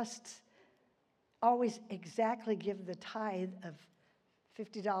just always exactly give the tithe of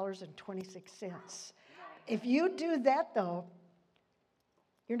 $50.26. If you do that, though,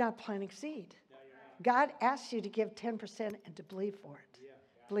 you're not planting seed. God asks you to give 10% and to believe for it.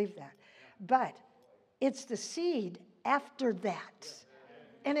 Believe that. But it's the seed after that.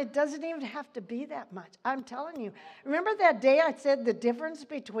 And it doesn't even have to be that much. I'm telling you. Remember that day I said the difference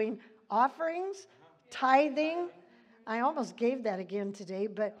between offerings, tithing? I almost gave that again today,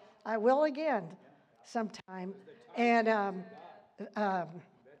 but I will again sometime. And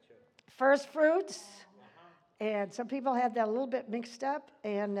first fruits. And some people had that a little bit mixed up.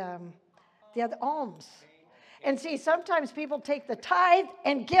 And the other alms. And see, sometimes people take the tithe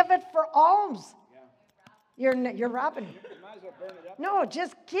and give it for alms. You're robbing. No,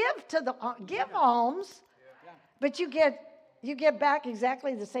 just give alms, but you get back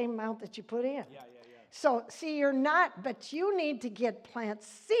exactly the same amount that you put in. So see, but you need to plant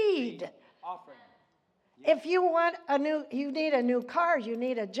seed. Offering. If you want you need a new car, you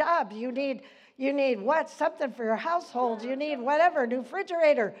need a job, you need something for your household, you need whatever, new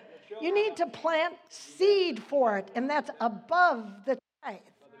refrigerator. You need to plant seed for it, and that's above the tithe.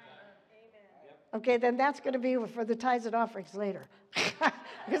 Okay, then that's going to be for the tithes and offerings later.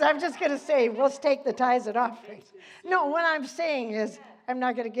 Because I'm just going to say, let's take the tithes and offerings. No, what I'm saying is, I'm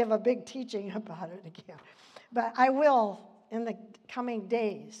not going to give a big teaching about it again. But I will in the coming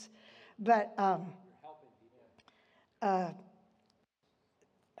days. But, okay,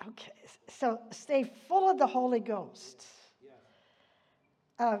 so stay full of the Holy Ghost.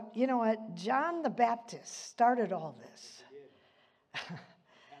 You know what? John the Baptist started all this.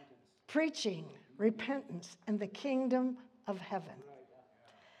 Preaching repentance and the kingdom of heaven.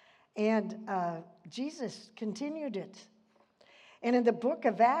 And Jesus continued it. And in the book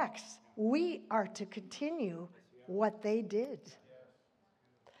of Acts, we are to continue what they did.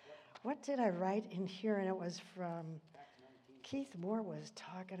 What did I write in here? And it was from Keith Moore was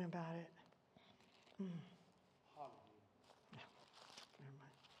talking about it.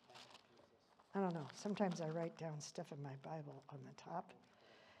 I don't know. Sometimes I write down stuff in my Bible on the top.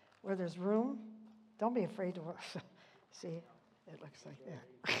 Where there's room, don't be afraid to see. It looks like that.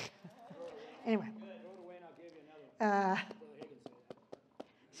 Anyway.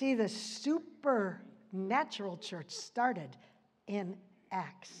 See, the supernatural church started in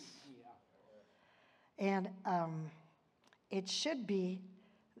Acts. And it should be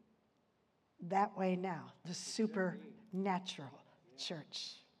that way now, the supernatural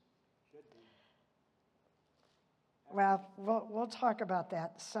church. Well, we'll talk about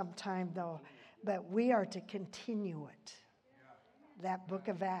that sometime, though. But we are to continue it. That book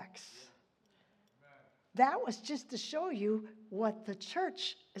of Acts. That was just to show you what the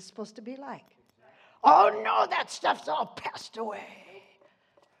church is supposed to be like. Oh, no, that stuff's all passed away.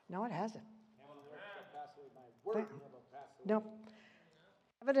 No, it hasn't. Nope.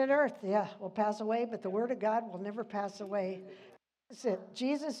 Heaven and earth, will pass away, but the word of God will never pass away. That's it.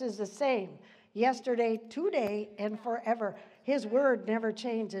 Jesus is the same. Yesterday, today, and forever. His word never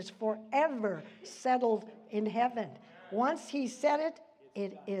changes. Forever settled in heaven. Once he said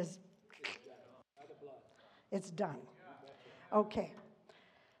it, it's done. Okay.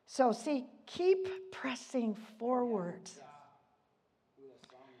 So see, keep pressing forward.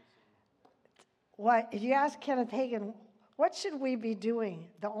 If you ask Kenneth Hagin, what should we be doing?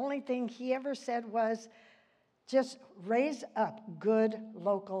 The only thing he ever said was, just raise up good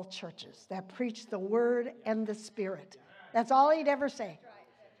local churches that preach the word and the spirit. That's all he'd ever say.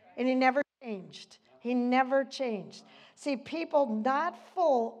 And he never changed. He never changed. See, people not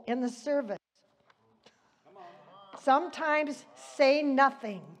full in the service sometimes say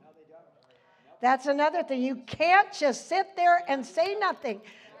nothing. That's another thing. You can't just sit there and say nothing.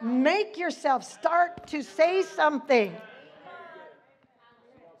 Make yourself start to say something.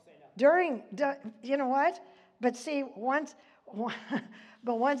 You know what? But see, once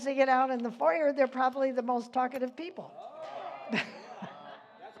they get out in the foyer, they're probably the most talkative people. That's what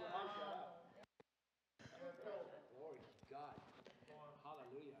I'm shut up. Glory to God.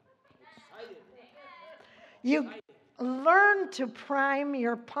 Hallelujah. You learn to prime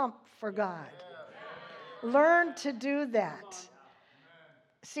your pump for God. Learn to do that.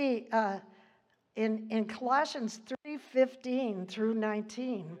 See, in Colossians 3:15 through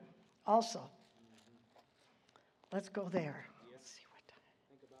 19, also. Let's go there. Let's see what time.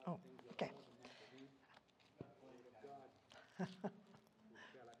 Oh, okay.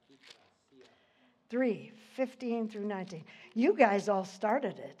 3:15 through 19. You guys all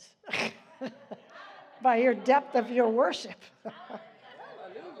started it by your depth of your worship.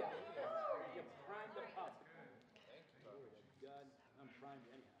 Hallelujah. You primed the pump. God, I'm primed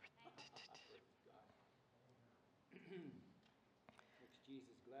anyhow. Makes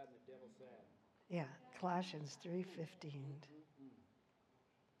Jesus glad and the devil sad. Yeah, Colossians 3:15.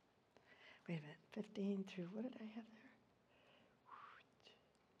 Wait a minute, 15 through, what did I have there?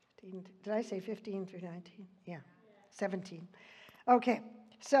 15, did I say 15 through 19? Yeah, 17. Okay,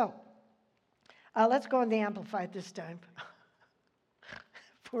 so let's go in the Amplified this time.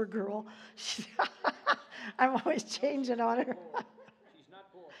 Poor girl. I'm always changing on her. She's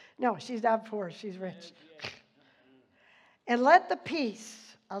not poor. No, she's not poor, she's rich. And let the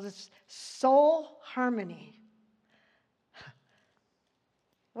peace, soul harmony.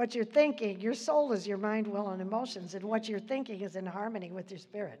 What you're thinking, your soul is your mind, will, and emotions, and what you're thinking is in harmony with your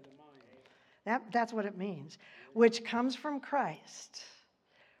spirit. That's what it means. Which comes from Christ.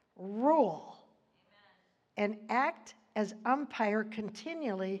 Rule and act as umpire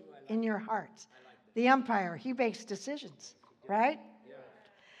continually in your hearts. The umpire, he makes decisions, right?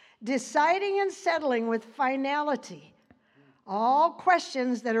 Deciding and settling with finality all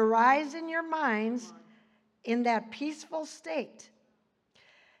questions that arise in your minds in that peaceful state.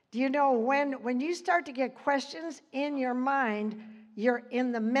 Do you know when you start to get questions in your mind, you're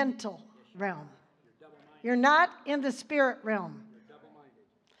in the mental realm. You're not in the spirit realm.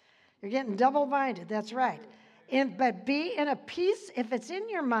 You're getting double-minded, that's right. But be in a peace, if it's in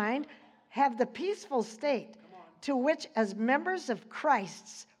your mind, have the peaceful state to which as members of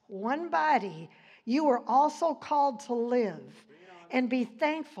Christ's one body, you are also called to live and be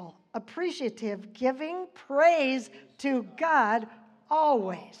thankful, appreciative, giving praise to God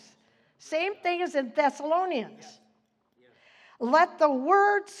always. Same thing as in Thessalonians. Let the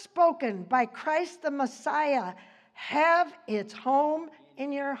word spoken by Christ the Messiah have its home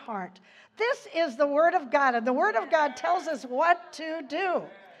in your heart. This is the Word of God, and the Word of God tells us what to do.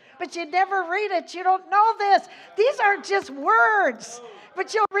 But you never read it. You don't know this. These aren't just words.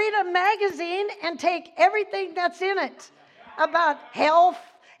 But you'll read a magazine and take everything that's in it about health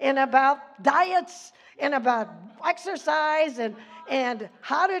and about diets and about exercise and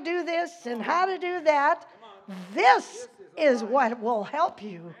how to do this and how to do that. This is what will help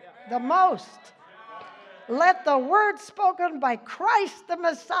you the most. Let the word spoken by Christ the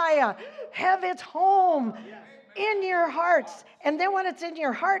Messiah have its home in your hearts. And then when it's in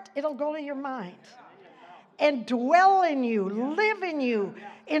your heart, it'll go to your mind and dwell in you, live in you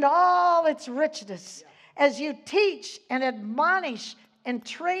in all its richness as you teach and admonish and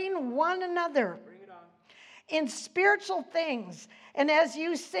train one another in spiritual things. And as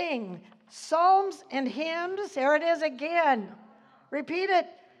you sing psalms and hymns, there it is again, repeat it,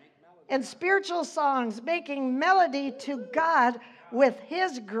 and spiritual songs, making melody to God with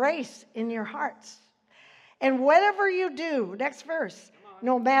His grace in your hearts. And whatever you do, next verse,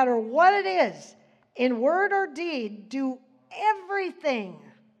 no matter what it is, in word or deed, do everything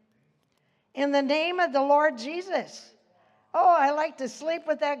in the name of the Lord Jesus. Oh, I like to sleep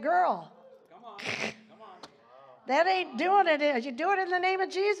with that girl. Come on. That ain't doing it. You do it in the name of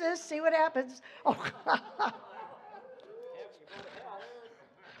Jesus, see what happens. Oh,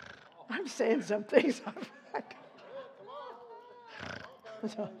 I'm saying some things.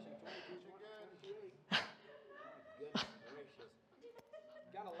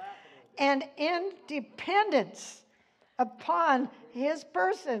 And independence upon His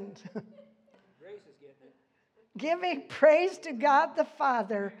person. Giving praise to God the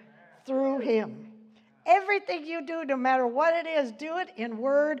Father through Him. Everything you do, no matter what it is, do it in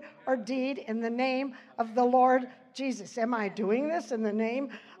word or deed in the name of the Lord Jesus. Am I doing this in the name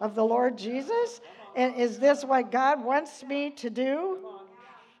of the Lord Jesus? And is this what God wants me to do?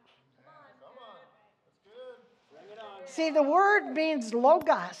 See, the word means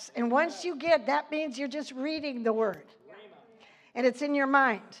logos. And once you get, that means you're just reading the word. And it's in your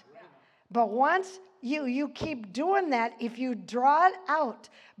mind. But once you keep doing that, if you draw it out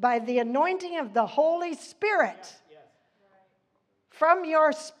by the anointing of the Holy Spirit from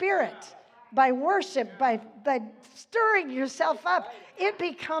your spirit, by worship, by stirring yourself up, it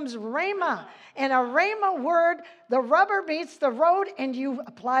becomes rhema. And a rhema word, the rubber meets the road, and you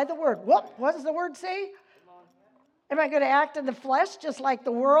apply the word. What does the word say? Am I going to act in the flesh just like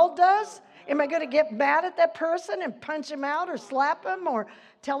the world does? Am I going to get mad at that person and punch him out or slap him or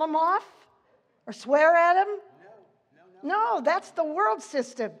tell him off or swear at him? No, that's the world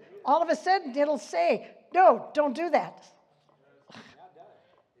system. All of a sudden, it'll say, no, don't do that.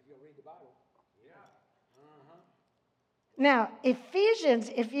 Now, Ephesians,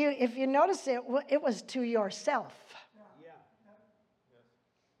 if you notice it, it was to yourself.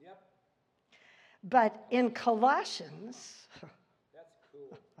 But in Colossians, That's cool.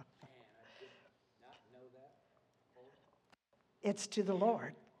 Man, I did not know that. it's to the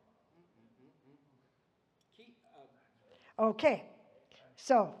Lord. Keep, Okay,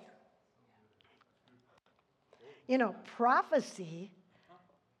 so, prophecy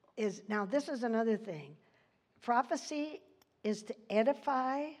is, now this is another thing. Prophecy is to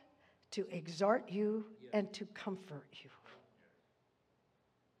edify, to exhort you, and to comfort you.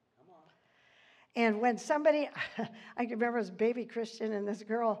 And when somebody, I can remember as a baby Christian, and this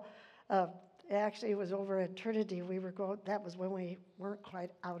girl, actually it was over at Trinity, that was when we weren't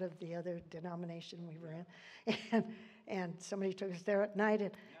quite out of the other denomination we were in. And somebody took us there at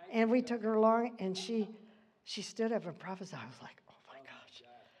night, and we took her along, and she stood up and prophesied. I was like, oh my gosh.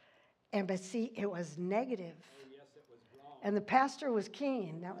 But see, it was negative. And the pastor was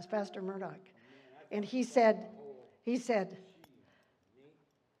keen. That was Pastor Murdoch. And he said,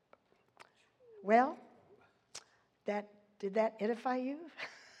 well, did that edify you?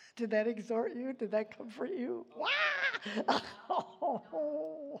 Did that exhort you? Did that comfort you? Wow!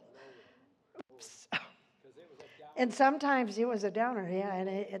 Oops. And sometimes it was a downer, yeah,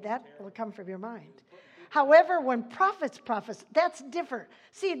 and that will come from your mind. However, when prophets prophesy, that's different.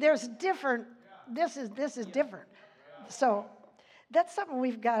 See, there's different. This is different. So that's something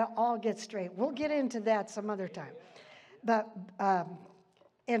we've got to all get straight. We'll get into that some other time. But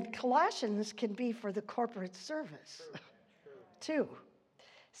and Colossians can be for the corporate service too.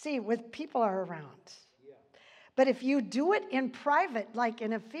 See, with people are around. But if you do it in private, like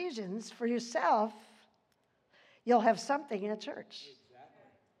in Ephesians, for yourself, you'll have something in a church.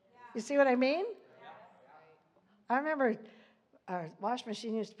 You see what I mean? I remember our wash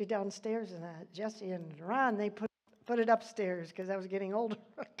machine used to be downstairs, and Jesse and Ron, they put it upstairs because I was getting older.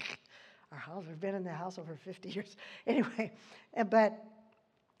 Our house, we've been in the house over 50 years. Anyway, but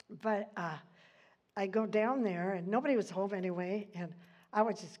I go down there, and nobody was home anyway, and I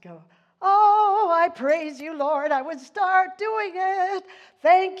would just go, oh, I praise you, Lord. I would start doing it.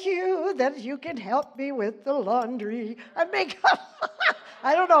 Thank you that you can help me with the laundry. I'd make up.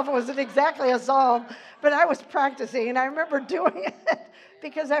 I don't know if it was exactly a psalm, but I was practicing, and I remember doing it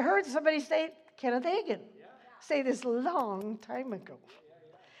because I heard somebody say, Kenneth Hagin, say this long time ago.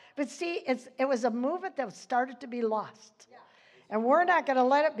 But see, it was a movement that started to be lost. And we're not going to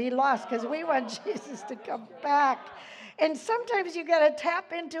let it be lost because we want Jesus to come back. And sometimes you got to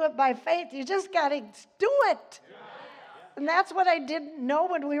tap into it by faith. You just got to do it. And that's what I didn't know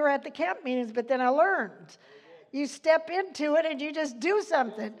when we were at the camp meetings, but then I learned. You step into it and you just do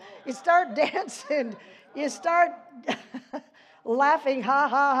something. You start dancing. You start laughing, ha,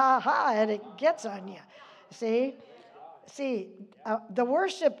 ha, ha, ha, and it gets on you. See, the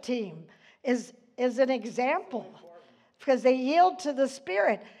worship team is an example because they yield to the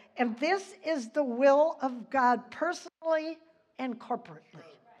Spirit. And this is the will of God personally and corporately.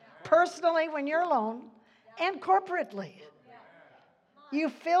 Personally when you're alone and corporately. You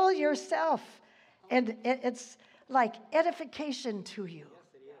fill yourself and it's like edification to you.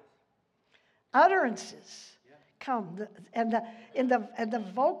 Utterances come and the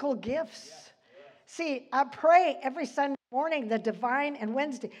vocal gifts. See, I pray every Sunday morning and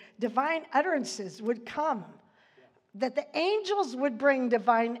Wednesday, divine utterances would come. That the angels would bring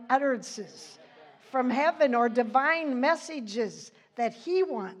divine utterances from heaven or divine messages that he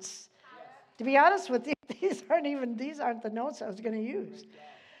wants. To be honest with you, these aren't the notes I was going to use.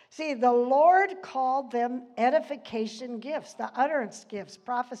 See, the Lord called them edification gifts, the utterance gifts,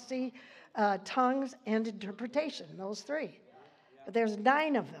 prophecy, tongues, and interpretation, those three. But there's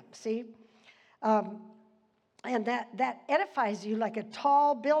 9 of them, see? And that edifies you like a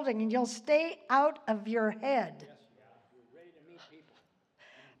tall building, and you'll stay out of your head.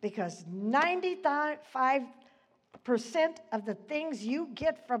 Because 95% of the things you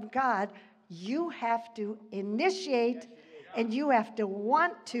get from God, you have to initiate and you have to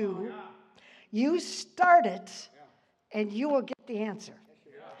want to. You start it and you will get the answer.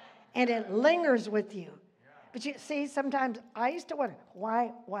 And it lingers with you. But you see, sometimes I used to wonder,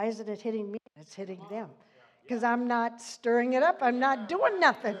 why isn't it hitting me? It's hitting them. Because I'm not stirring it up. I'm not doing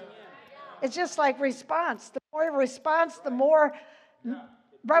nothing. It's just like response. The more response, the more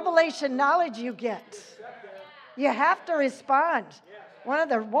revelation knowledge you get. You have to respond. One of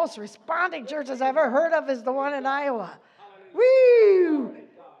the most responding churches I've ever heard of is the one in Iowa. Woo!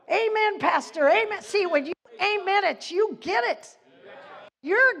 Amen, Pastor. Amen. See, when you amen it, you get it.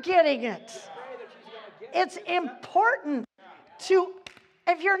 You're getting it. It's important to,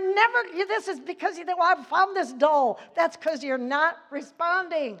 if you're never, this is because you think, well, I found this dull. That's because you're not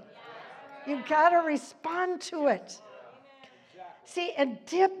responding. You've got to respond to it. See, and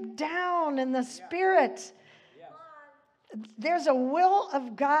dip down in the Spirit. There's a will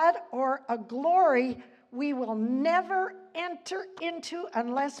of God or a glory we will never enter into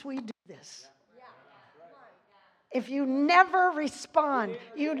unless we do this. If you never respond,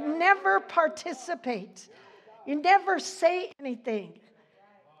 you never participate, you never say anything.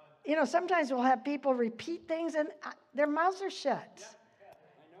 You know, sometimes we'll have people repeat things and their mouths are shut.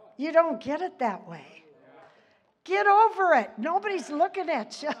 You don't get it that way. Get over it. Nobody's looking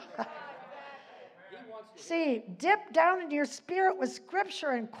at you. See, dip down into your spirit with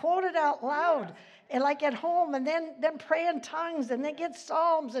scripture and quote it out loud, and like at home, and then pray in tongues, and then get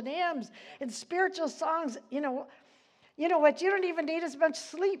psalms and hymns and spiritual songs. You know what? You don't even need as much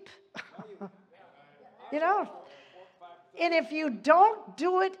sleep. You know? And if you don't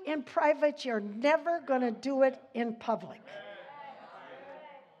do it in private, you're never going to do it in public.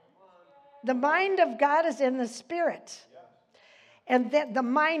 The mind of God is in the Spirit. And then the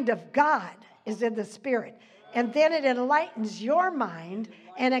mind of God is in the Spirit. And then it enlightens your mind,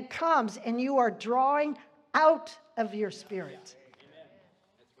 and it comes, and you are drawing out of your spirit.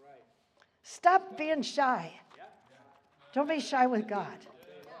 Stop being shy. Don't be shy with God.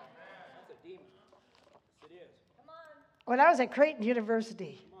 When I was at Creighton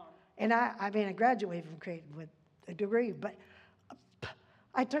University, and I graduated from Creighton with a degree, but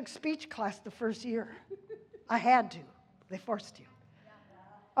I took speech class the first year. I had to. They forced you.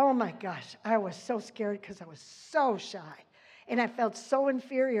 Oh my gosh, I was so scared because I was so shy. And I felt so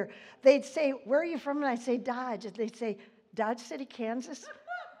inferior. They'd say, where are you from? And I'd say, Dodge. And they'd say, Dodge City, Kansas?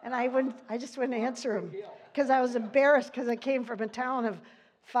 And I just wouldn't answer them because I was embarrassed because I came from a town of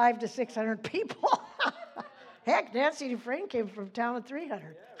 500 to 600 people. Heck, Nancy Dufresne came from a town of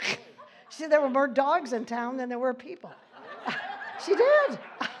 300. She said there were more dogs in town than there were people. She did.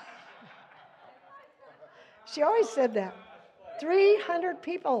 She always said that. 300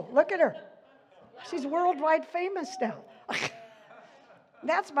 people. Look at her. She's worldwide famous now.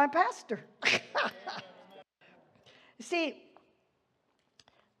 That's my pastor. See,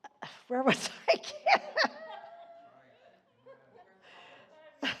 where was I?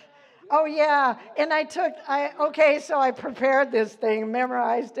 Oh, yeah. And so I prepared this thing,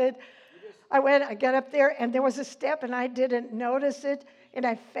 memorized it. I got up there, and there was a step, and I didn't notice it, and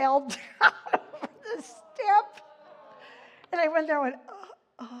I fell down over the step. And I went there and went,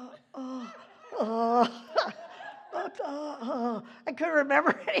 I couldn't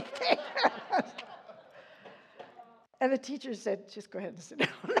remember anything. And the teacher said, just go ahead and sit down.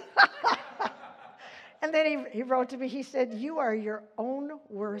 And then he wrote to me, he said, you are your own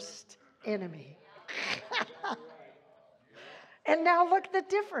worst enemy. And now look at the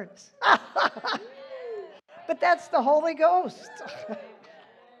difference. But that's the Holy Ghost.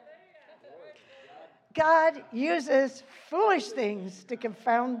 God uses foolish things to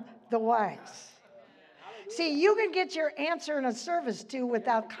confound the wise. See, you can get your answer in a service too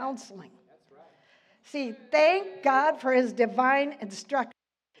without counseling. See, thank God for his divine instruction.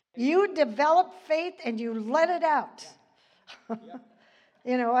 You develop faith and you let it out.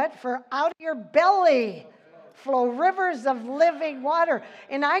 You know what? For out of your belly flow rivers of living water.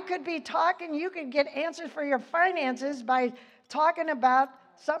 And I could be talking, you could get answers for your finances by talking about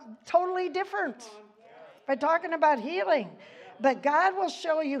something totally different. By talking about healing. But God will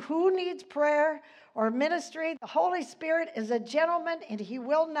show you who needs prayer or ministry. The Holy Spirit is a gentleman, and he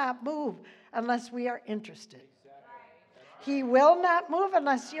will not move unless we are interested. He will not move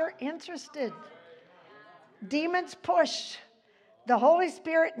unless you're interested. Demons push. The Holy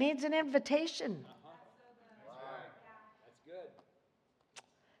Spirit needs an invitation.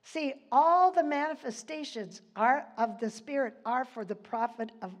 See, all the manifestations of the Spirit are for the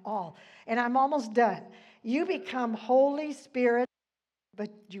profit of all. And I'm almost done. You become Holy Spirit, but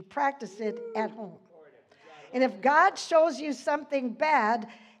you practice it at home. And if God shows you something bad,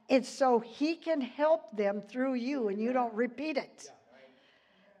 it's so he can help them through you and you don't repeat it.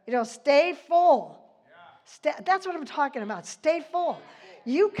 You know, stay full. That's what I'm talking about. Stay full.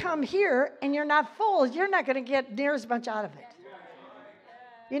 You come here and you're not full, you're not going to get near as much out of it.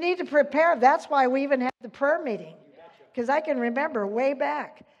 You need to prepare. That's why we even have the prayer meeting. Because I can remember way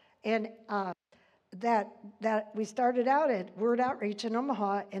back, and that we started out at Word Outreach in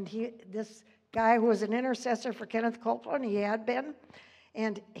Omaha, and this guy who was an intercessor for Kenneth Copeland. He had been.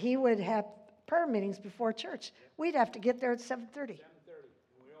 And he would have prayer meetings before church. We'd have to get there at 7:30. 7:30, and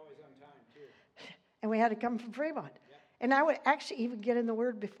we're always on time, too. And we had to come from Fremont. And I would actually even get in the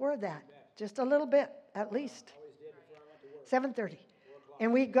Word before that, just a little bit, at least. Always did before I went to work. 7:30.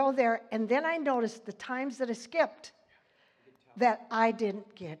 And we'd go there, and then I noticed the times that I skipped that I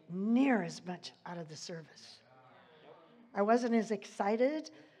didn't get near as much out of the service. I wasn't as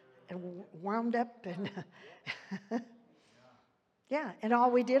excited and wound up and yeah, and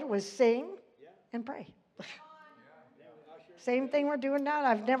all we did was sing and pray. Same thing we're doing now.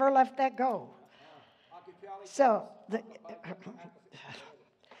 I've never let that go. So,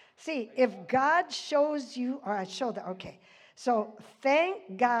 see, if God shows you, or I show that, okay. So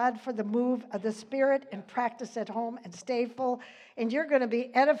thank God for the move of the Spirit and practice at home and stay full. And you're going to be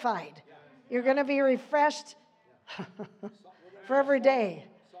edified. You're going to be refreshed for every day.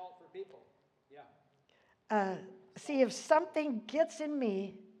 Salt for people. Yeah. See, if something gets in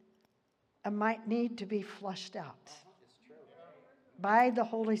me, it might need to be flushed out by the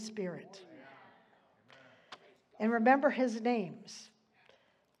Holy Spirit. And remember his names.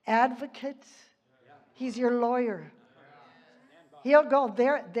 Advocate. He's your lawyer. He'll go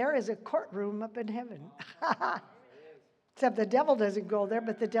there. There is a courtroom up in heaven. Except the devil doesn't go there,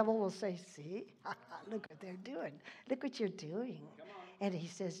 but the devil will say, see, look what they're doing. Look what you're doing. And he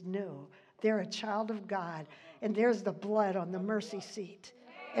says, no, they're a child of God. And there's the blood on the mercy seat.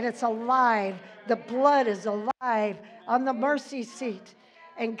 And it's alive. The blood is alive on the mercy seat.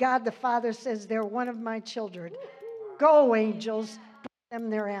 And God the Father says, they're one of my children. Go, angels, bring them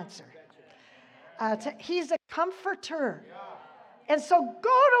their answer. He's a comforter. And so go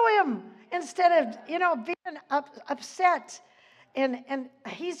to him instead of, being upset. And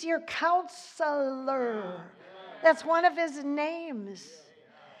he's your counselor. That's one of his names.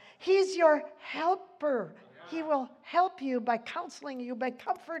 He's your helper. He will help you by counseling you, by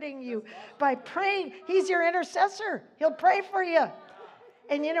comforting you, by praying. He's your intercessor. He'll pray for you.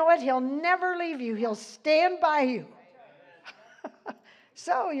 And you know what? He'll never leave you. He'll stand by you.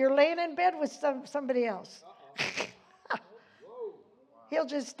 So you're laying in bed with somebody else. He'll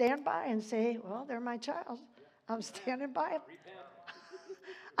just stand by and say, well, they're my child. I'm standing by them.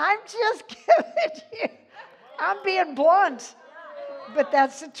 I'm just giving you. I'm being blunt. But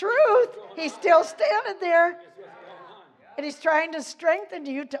that's the truth. He's still standing there. And he's trying to strengthen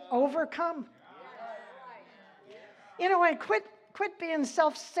you to overcome. And quit being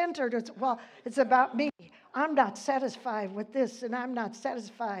self-centered. It's about me. I'm not satisfied with this, and I'm not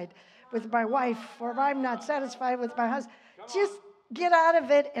satisfied with my wife, or I'm not satisfied with my husband. Just get out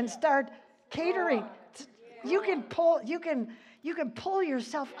of it and start catering. You can pull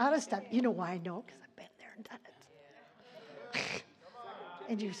yourself out of stuff. You know why I know? Because I've been there and done it.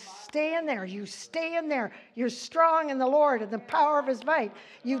 And you stay in there. You stay in there. You're strong in the Lord and the power of his might.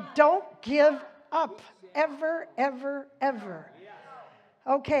 You don't give up. Ever, ever, ever.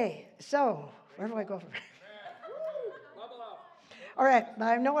 Okay, so where do I go from here? All right,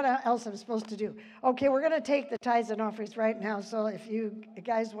 I know what else I'm supposed to do. Okay, we're going to take the tithes and offerings right now. So if you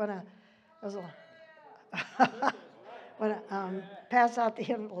guys want to pass out the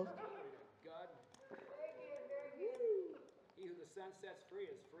envelope. He who the Son sets free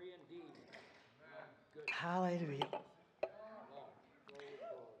is free indeed. Good. Hallelujah.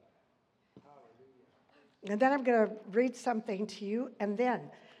 And then I'm going to read something to you, and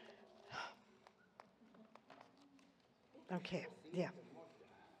then, okay, yeah.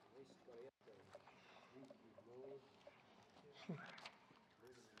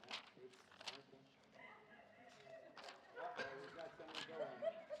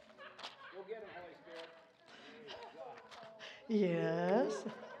 Go get him, Holy Spirit. Yes.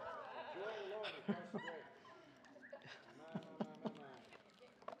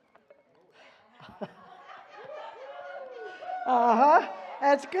 Uh-huh.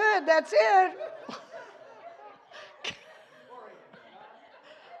 That's good. That's it.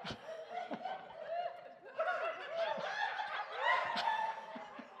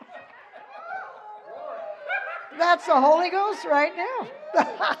 That's the Holy Ghost right now.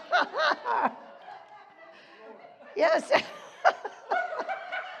 Yes.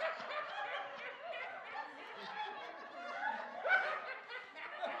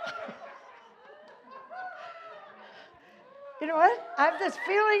 You know what? I have this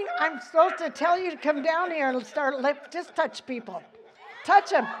feeling I'm supposed to tell you to come down here and just touch people. Touch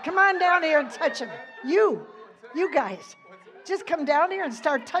them. Come on down here and touch them. You guys, just come down here and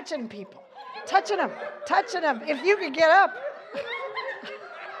start touching people. Touching them. If you could get up.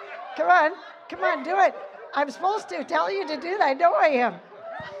 Come on, do it. I'm supposed to tell you to do that. I know I am.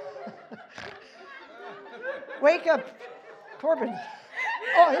 Wake up, Corbin.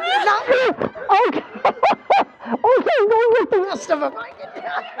 Oh, not me. Okay. Okay, go with the rest of them.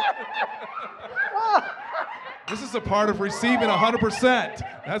 Oh. This is a part of receiving 100%.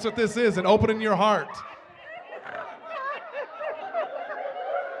 That's what this is, and opening your heart.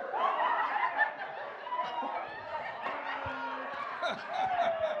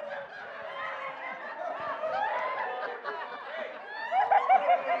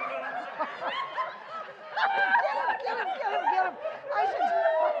 Get him.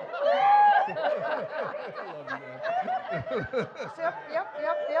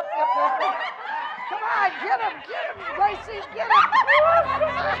 Yep. Come on, get him, Lacey, get him.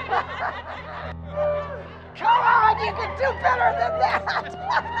 Come on, you can do better than that.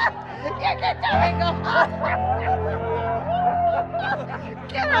 You can do it.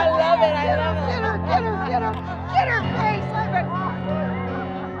 Get her. I love it. Get her, Grace.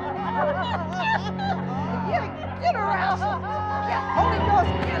 Get her out. Holy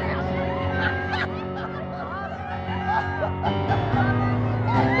Ghost, get her.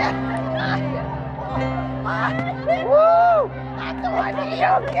 Woo! That's the one you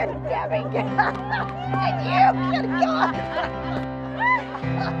can give me. And you can go.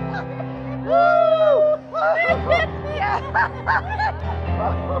 Woo! Yeah.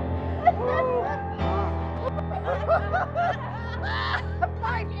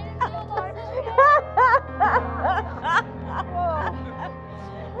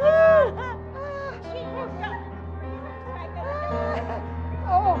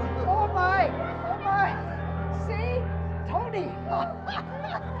 Oh my. See? Tony.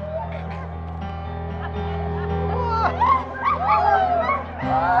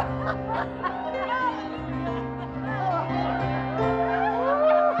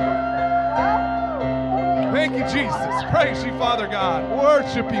 Thank you, Jesus. Praise you, Father God.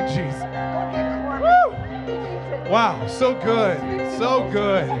 Worship you, Jesus. Woo! Wow, so good. So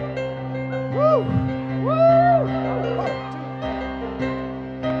good. Woo!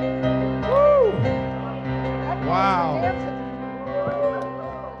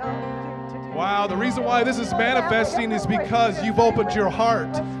 Wow, the reason why this is manifesting is because you've opened your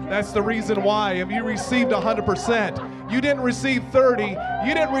heart. That's the reason why. If you received 100%, you didn't receive 30,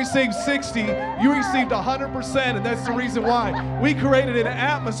 you didn't receive 60, you received 100%, and that's the reason why. We created an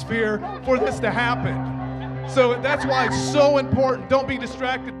atmosphere for this to happen. So that's why it's so important. Don't be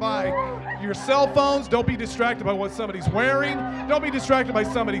distracted by your cell phones. Don't be distracted by what somebody's wearing. Don't be distracted by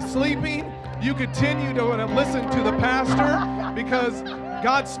somebody sleeping. You continue to listen to the pastor because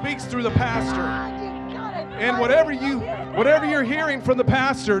God speaks through the pastor. And whatever you're hearing from the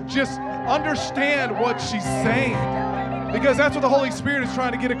pastor, just understand what she's saying. Because that's what the Holy Spirit is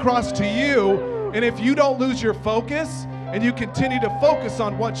trying to get across to you. And if you don't lose your focus and you continue to focus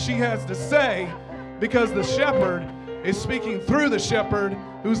on what she has to say, because the shepherd is speaking through the shepherd,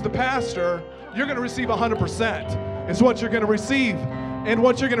 who's the pastor, you're going to receive 100%. It's what you're going to receive. And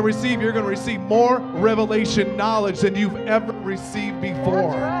what you're going to receive, you're going to receive more revelation knowledge than you've ever received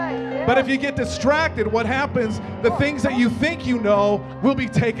before. But if you get distracted, what happens, the things that you think you know will be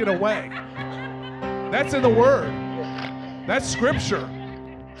taken away. That's in the Word. That's Scripture.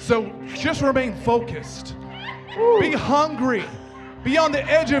 So just remain focused. Be hungry. Be on the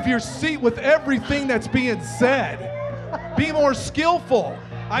edge of your seat with everything that's being said. Be more skillful.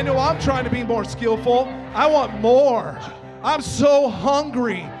 I know I'm trying to be more skillful. I want more. I'm so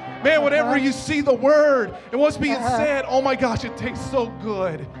hungry. Man, whenever you see the Word and what's being said, oh my gosh, it tastes so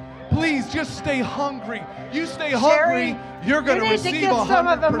good. Please just stay hungry. You stay hungry, you're going to receive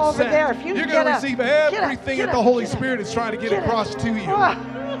 100%. You're going to receive everything that the Holy Spirit is trying to get across to you.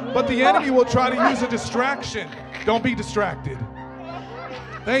 But the enemy will try to use a distraction. Don't be distracted.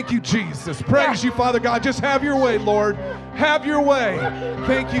 Thank you, Jesus. Praise you, Father God. Just have your way, Lord. Have your way.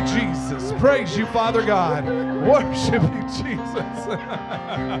 Thank you, Jesus. Praise you, Father God. Worship you, Jesus.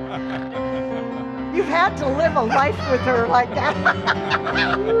 You've had to live a life with her like that.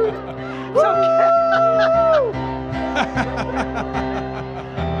 It's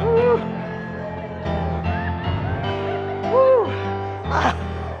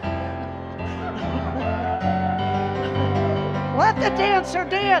Let the dancer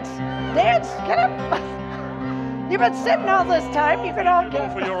dance. Dance. Get up. You've been sitting all this time. You can all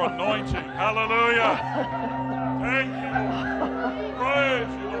get for your anointing. Hallelujah. Thank you, Lord. Praise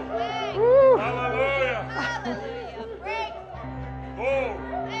you, Lord. Hallelujah. Oh.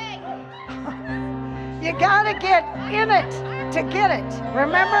 You gotta get in it to get it.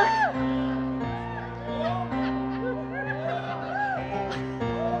 Remember?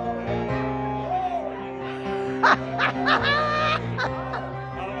 Hallelujah.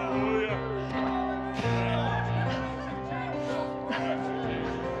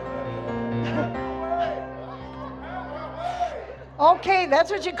 Okay,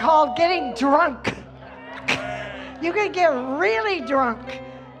 that's what you call getting drunk. You can get really drunk.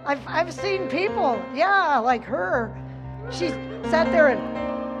 I've seen people, yeah, like her. She sat there and,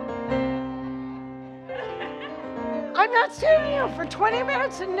 I'm not seeing you for 20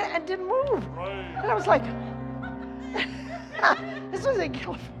 minutes and didn't move. And I was like, this was in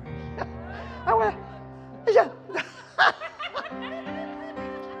California. I went, yeah.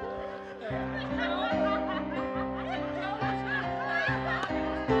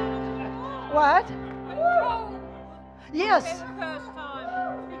 What? Yes.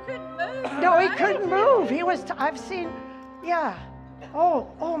 No, he couldn't move. He was, I've seen, yeah.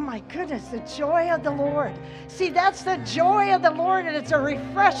 Oh my goodness, the joy of the Lord. See, that's the joy of the Lord, and it's a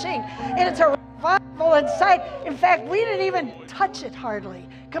refreshing, and it's a revival inside. In fact, we didn't even touch it hardly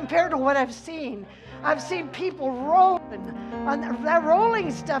compared to what I've seen. I've seen people rolling. That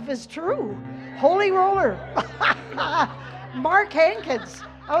rolling stuff is true. Holy roller. Mark Hankins.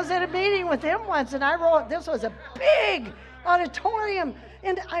 I was at a meeting with him once, and I rolled. This was a big auditorium,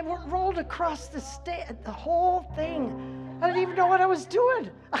 and I rolled across the the whole thing. I didn't even know what I was doing.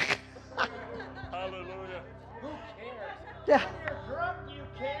 Hallelujah. Who cares? Yeah. When you're drunk, you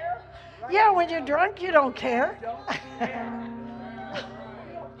care. Right? Yeah, when you're drunk, you don't care. You don't care.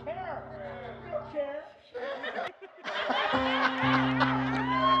 You don't care. You don't care.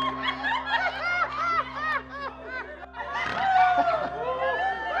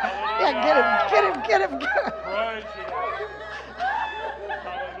 Yeah, get him. Praise you, Lord.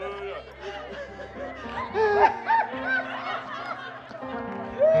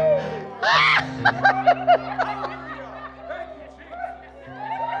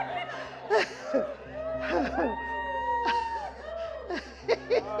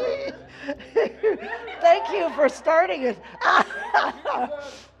 Thank you for starting it.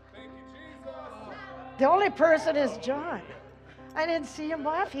 The only person is John. I didn't see him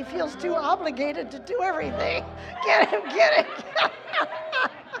laugh. He feels too obligated to do everything. Get him, get him.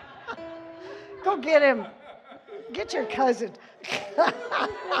 Go get him. Get your cousin.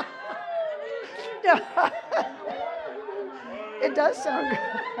 It does sound good.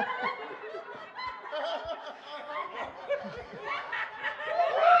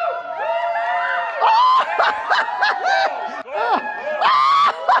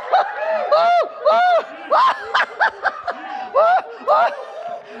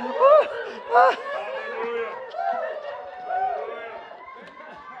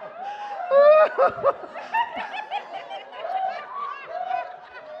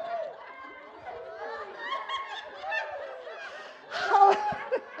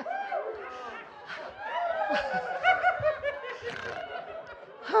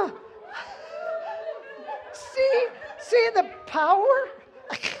 See the power?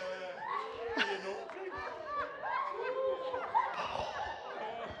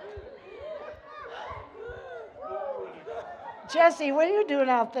 Jesse, what are you doing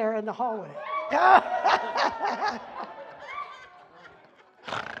out there in the hallway?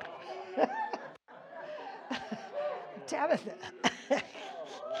 Tabitha.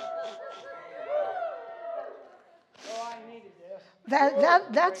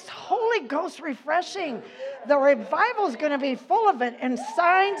 That's Holy Ghost refreshing. The revival is going to be full of it, and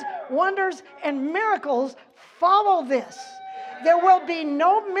signs, wonders, and miracles follow this. There will be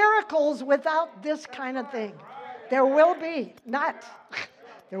no miracles without this kind of thing. There will be not.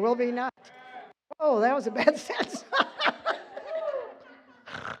 There will be not. Oh, that was a bad sentence.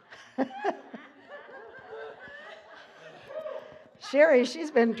 Sherry, she's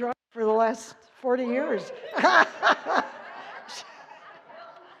been drunk for the last 40 years.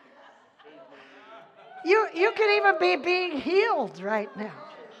 You could even be being healed right now.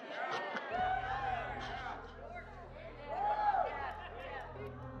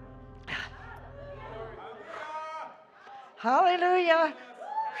 Hallelujah.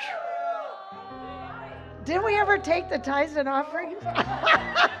 Did we ever take the tithes and offerings?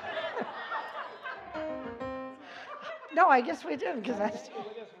 No, I guess we didn't, because I... We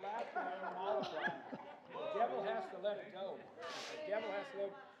just laugh and multiply. The devil has to let it go. The devil has to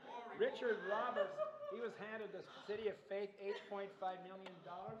let Richard Roberts, he was handed the City of Faith $8.5 million,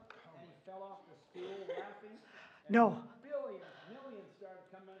 and he fell off the stool laughing. No. Millions started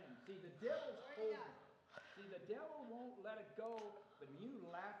coming in. See, the devil's holding. See, the devil won't let it go, but when you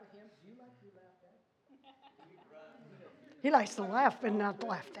laugh at him, do you like to be laughed at? He likes to laugh, but not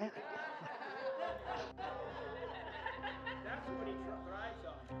laughed at. That's what he thrives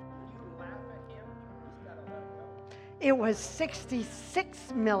on. When you laugh at him, he's got to let it go. It was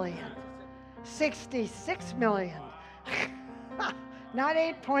 66 million. 66 million. Not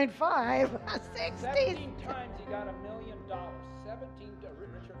 8.5, 60. 17 times he got $1 million. 17 to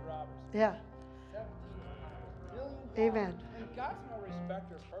Richard Roberts. Yeah, 17 times. $1 million. amen. And God's no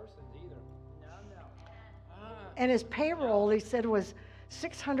respecter of persons either. No. And his payroll, he said, was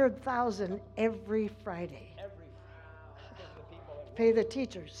 $600,000 every Friday. Every because of the people that Pay the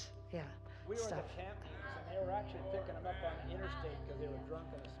teachers, yeah. we were at stuff. the camp meetings, and they were actually picking them up on the interstate because they were drunk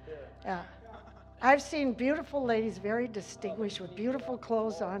in the spirit. Yeah. I've seen beautiful ladies, very distinguished, with beautiful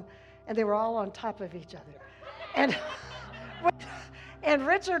clothes on, and they were all on top of each other. And and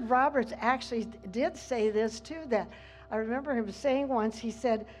Richard Roberts actually did say this too, that I remember him saying once, he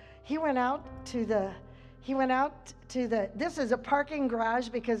said he went out to the, this is a parking garage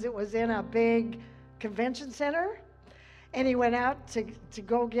because it was in a big convention center, and he went out to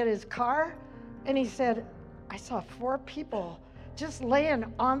go get his car, and he said, I saw 4 people just laying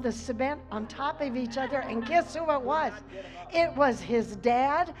on the cement on top of each other, and guess who it was? It was his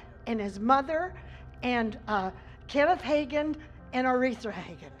dad and his mother and Kenneth Hagin and Aretha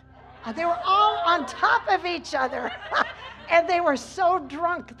Hagin. They were all on top of each other, and they were so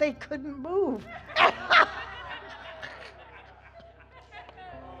drunk they couldn't move.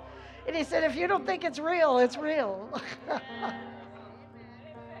 And he said, if you don't think it's real, it's real.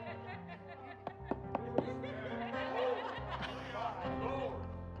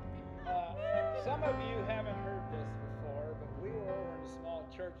 Some of you haven't heard this before, but we were over in a small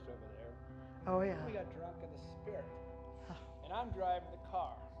church over there. Oh, yeah. We got drunk in the spirit. And I'm driving the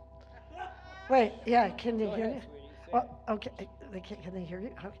car. Wait, yeah, can they Go hear ahead, you? sweetie, say Well, okay, can they hear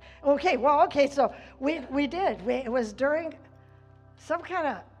you? Okay, so we did. It was during some kind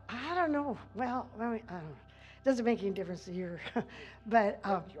of, I don't know, well, I don't know. It doesn't make any difference to you. But,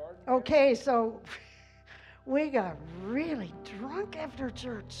 okay, so we got really drunk after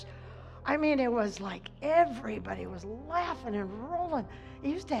church. I mean, it was like everybody was laughing and rolling. It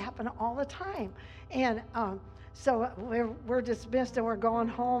used to happen all the time. And so we're dismissed and we're going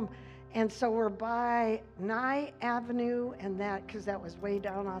home. And so we're by Nye Avenue and that, because that was way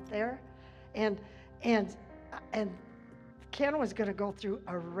down out there. And Ken was going to go through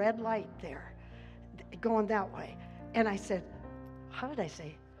a red light there, going that way. And I said, how did I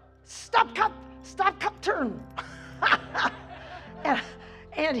say? Stop, cop, turn.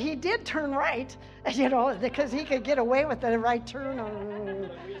 And he did turn right, because he could get away with the right turn.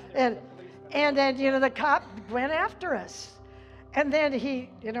 And then, the cop went after us. And then he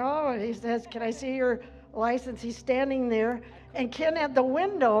says, can I see your license? He's standing there. And Ken had the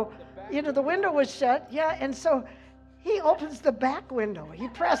window, the window was shut. Yeah, and so he opens the back window. He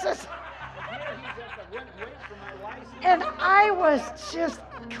presses. And I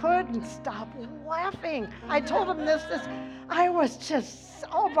couldn't stop laughing. I told him this, I was just,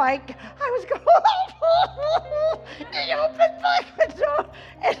 oh my God, I was going, he opened the window,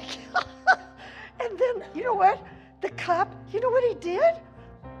 and then, you know what? The cop, you know what he did?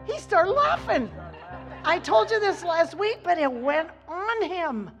 He started laughing. I told you this last week, but it went on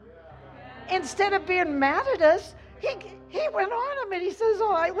him. Instead of being mad at us, he went on him and he says,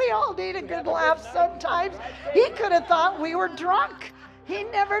 we all need a good laugh sometimes. He could have thought we were drunk. He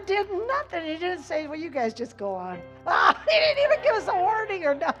never did nothing. He didn't say, well, you guys just go on. He didn't even give us a warning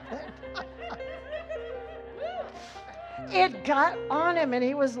or nothing. It got on him and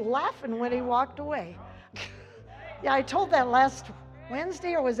he was laughing when he walked away. Yeah, I told that last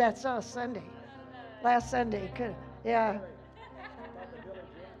Wednesday, or was that Sunday? Last Sunday. Yeah.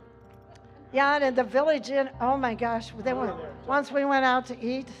 Yeah, and in the Village Inn, oh my gosh, once we went out to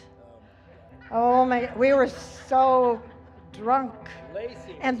eat, we were so drunk.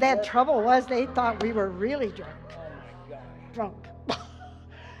 And that trouble was they thought we were really drunk. Drunk.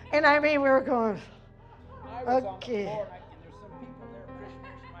 And I mean, we were going, okay. And there's some people there,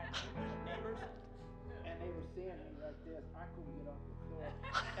 Christians, my neighbors, and they were seeing me like this. I couldn't get off the floor.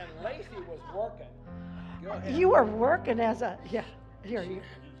 And Lacey was working. Go ahead. You were working here you.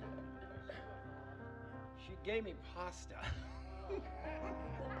 She gave me pasta.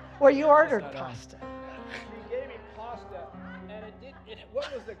 Well, you ordered pasta. She gave me pasta, and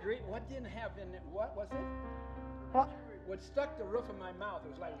what was the green? What didn't have in it? What was it? What stuck the roof of my mouth?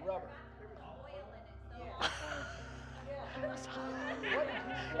 It was like rubber.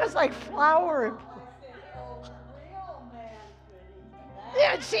 It was like flour.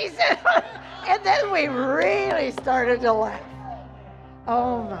 Yeah, she said, and then we really started to laugh.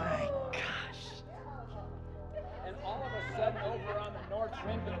 Oh my gosh. And all of a sudden, over on the north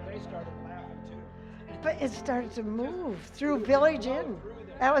window, they started laughing too. But it started to move through Village Inn.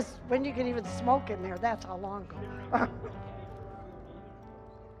 That was when you could even smoke in there. That's how long ago.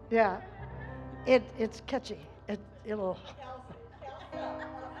 Yeah. It's catchy. It'll.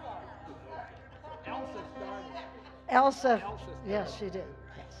 Elsa, yes, she did.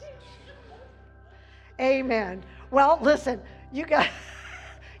 Yes. Amen. Well, listen, you got.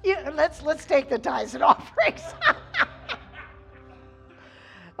 Let's take the tithes and offerings.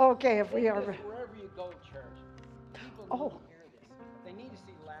 Okay, if we are. Wherever you go, church, people need to hear this. They need to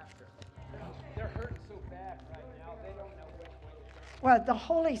see laughter. They're hurting so bad right now, they don't know which way to turn. Well, the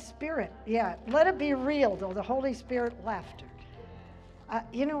Holy Spirit, yeah. Let it be real, though. The Holy Spirit laughter.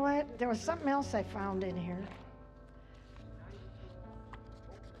 You know what? There was something else I found in here.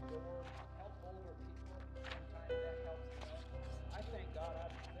 Help older people. Sometimes that helps them. I thank God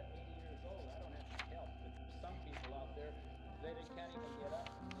I'm 80 years old. I don't have to help. But some people out there, they can't even get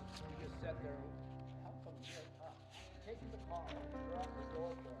up. You just sit there and help them get up. Take them to the car. They're out the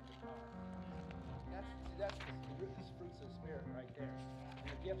door for them, the car. That's the fruits of the Spirit right there.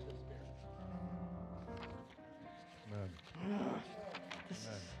 And the gifts of the Spirit. Amen.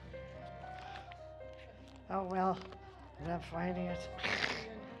 Oh, well, I'm not finding it.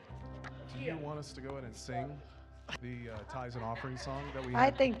 Do you want us to go ahead and sing the tithes and offering song that we I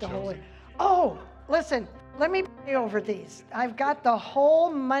had think the chosen? Holy. Oh, listen, let me pray over these. I've got the whole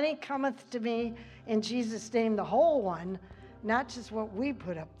money cometh to me in Jesus' name, the whole one, not just what we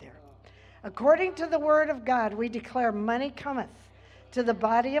put up there. According to the word of God, we declare money cometh to the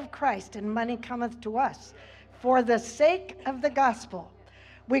body of Christ and money cometh to us for the sake of the gospel.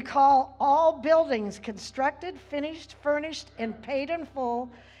 We call all buildings constructed, finished, furnished, and paid in full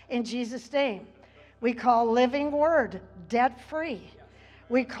in Jesus' name. We call Living Word debt-free.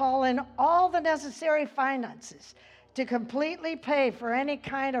 We call in all the necessary finances to completely pay for any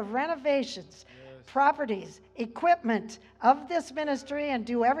kind of renovations, properties, equipment of this ministry, and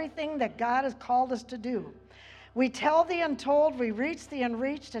do everything that God has called us to do. We tell the untold, we reach the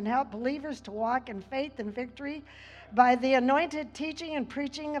unreached, and help believers to walk in faith and victory by the anointed teaching and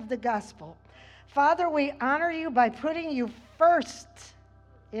preaching of the gospel. Father, we honor you by putting you first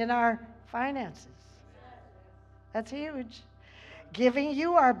in our finances. That's huge. Giving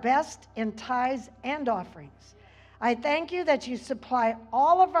you our best in tithes and offerings. I thank you that you supply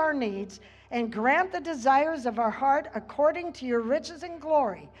all of our needs and grant the desires of our heart according to your riches and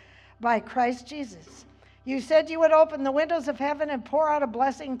glory by Christ Jesus. You said you would open the windows of heaven and pour out a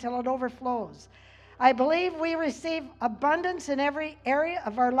blessing till it overflows. I believe we receive abundance in every area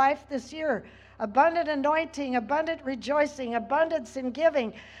of our life this year. Abundant anointing, abundant rejoicing, abundance in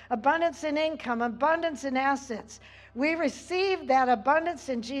giving, abundance in income, abundance in assets. We receive that abundance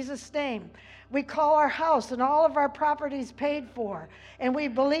in Jesus' name. We call our house and all of our properties paid for, and we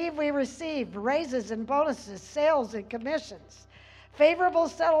believe we receive raises and bonuses, sales and commissions, favorable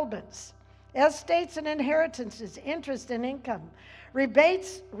settlements, estates and inheritances, interest and income,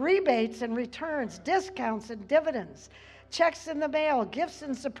 rebates and returns, discounts and dividends, checks in the mail, gifts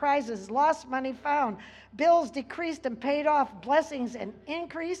and surprises, lost money found, bills decreased and paid off, blessings and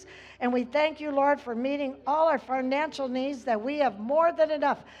increase. And we thank you, Lord, for meeting all our financial needs, that we have more than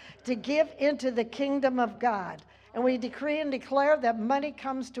enough to give into the kingdom of God. And we decree and declare that money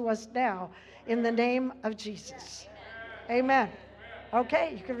comes to us now in the name of Jesus. Amen.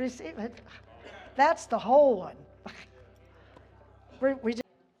 Okay, you can receive it. That's the whole one. We just,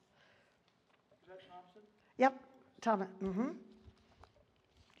 yep, Thomas.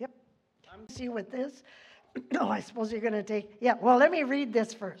 Yep. See with this? No, I suppose you're going to take. Yeah. Well, let me read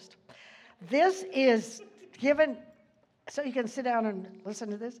this first. This is given, so you can sit down and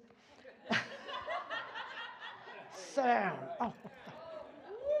listen to this. Sit down. Oh.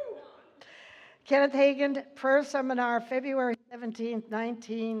 Kenneth Hagin Prayer Seminar, February 17th,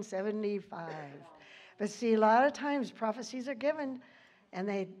 1975. But see, a lot of times prophecies are given, and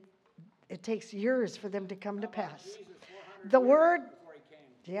it takes years for them to come to pass. The word,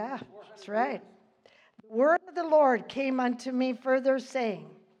 yeah, that's right. The word of the Lord came unto me further, saying,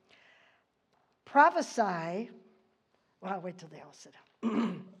 prophesy. Well, I'll wait till they all sit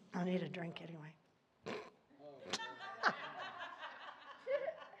down. I'll need a drink anyway.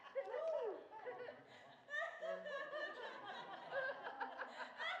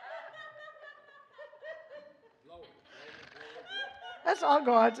 Let's all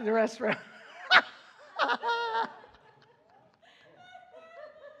go out to the restaurant.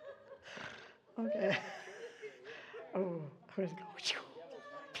 Okay. Oh, I'm going to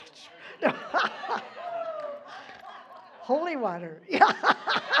go. Holy water. Yeah.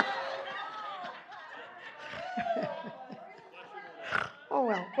 Oh,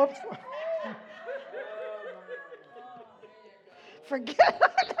 well. Whoops. Forget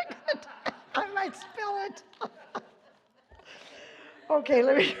it. I might spill it. Okay,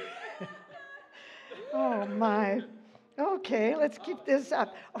 let me. Oh, my. Okay, let's keep this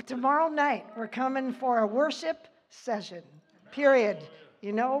up. Oh, tomorrow night, we're coming for a worship session, period.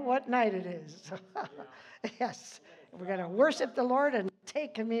 You know what night it is. Yes, we're going to worship the Lord and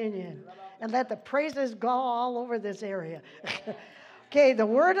take communion and let the praises go all over this area. Okay, the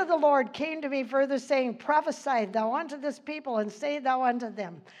word of the Lord came to me further, saying, prophesy thou unto this people, and say thou unto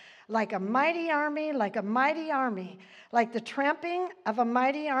them, like a mighty army, like a mighty army, like the tramping of a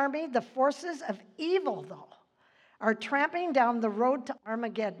mighty army, the forces of evil, though, are tramping down the road to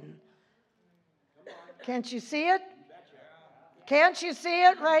Armageddon. Can't you see it? Can't you see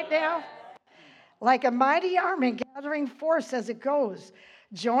it right now? Like a mighty army gathering force as it goes,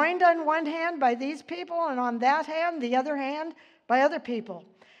 joined on one hand by these people, and on that hand, the other hand, by other people.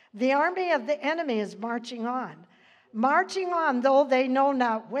 The army of the enemy is marching on, though they know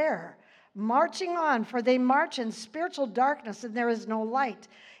not where. Marching on, for they march in spiritual darkness, and there is no light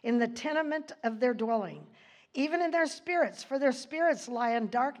in the tenement of their dwelling. Even in their spirits, for their spirits lie in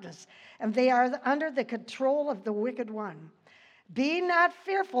darkness, and they are under the control of the wicked one. Be not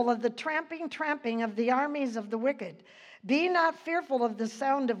fearful of the tramping of the armies of the wicked. Be not fearful of the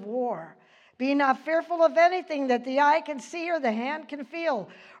sound of war. Be not fearful of anything that the eye can see or the hand can feel,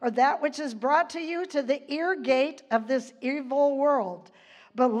 or that which is brought to you to the ear gate of this evil world.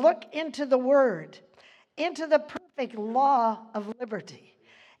 But look into the word, into the perfect law of liberty.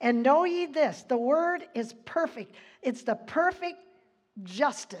 And know ye this, the word is perfect. It's the perfect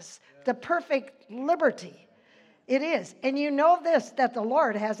justice, the perfect liberty. It is. And you know this, that the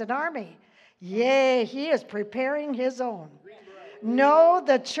Lord has an army. Yea, he is preparing his own. No,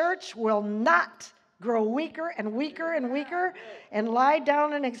 the church will not grow weaker and weaker and weaker and lie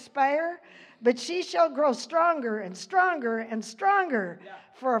down and expire, but she shall grow stronger and stronger and stronger,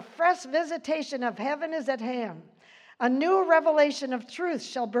 for a fresh visitation of heaven is at hand. A new revelation of truth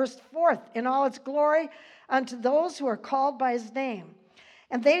shall burst forth in all its glory unto those who are called by his name.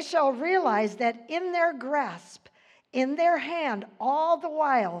 And they shall realize that in their grasp, in their hand, all the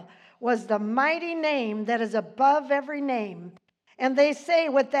while was the mighty name that is above every name. And they say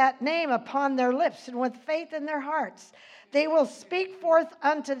with that name upon their lips and with faith in their hearts, they will speak forth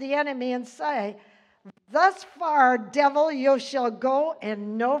unto the enemy and say, thus far, devil, you shall go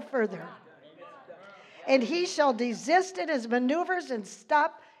and no further. And he shall desist in his maneuvers and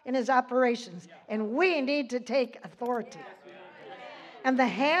stop in his operations. And we need to take authority. And the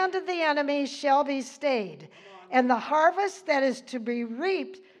hand of the enemy shall be stayed, and the harvest that is to be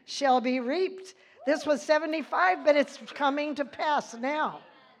reaped shall be reaped. This was 75, but it's coming to pass now.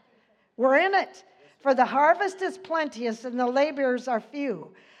 We're in it. For the harvest is plenteous, and the laborers are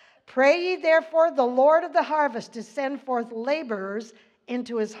few. Pray ye therefore the Lord of the harvest to send forth laborers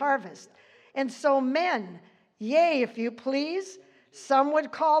into his harvest. And so men, yea, if you please, some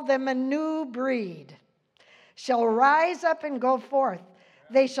would call them a new breed, shall rise up and go forth.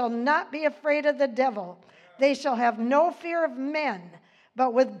 They shall not be afraid of the devil. They shall have no fear of men,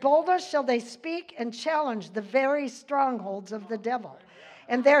 but with boldness shall they speak and challenge the very strongholds of the devil.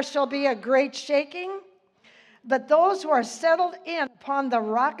 And there shall be a great shaking. But those who are settled in upon the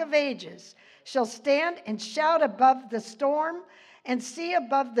rock of ages shall stand and shout above the storm and see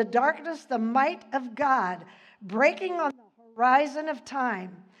above the darkness the might of God breaking on the horizon of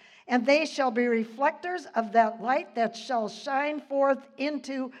time. And they shall be reflectors of that light that shall shine forth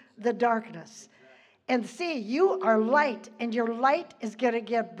into the darkness. And see, you are light, and your light is going to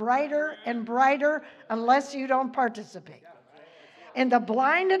get brighter and brighter unless you don't participate. And the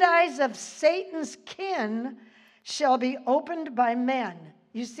blinded eyes of Satan's kin shall be opened by men.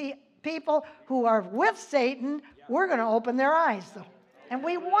 You see, people who are with Satan, we're going to open their eyes, though. And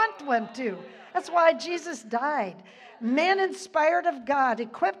we want them to. That's why Jesus died. Men inspired of God,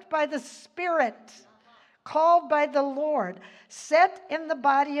 equipped by the Spirit, called by the Lord, set in the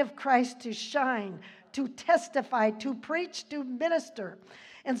body of Christ to shine, to testify, to preach, to minister.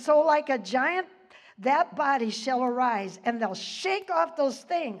 And so like a giant, that body shall arise, and they'll shake off those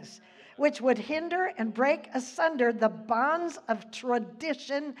things which would hinder and break asunder the bonds of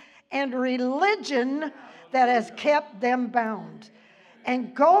tradition and religion that has kept them bound,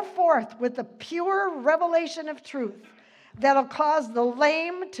 and go forth with the pure revelation of truth that'll cause the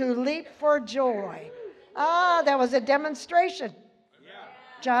lame to leap for joy. That was a demonstration,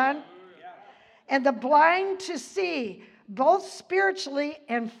 John. And the blind to see, both spiritually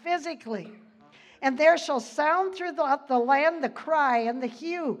and physically. And there shall sound throughout the land the cry and the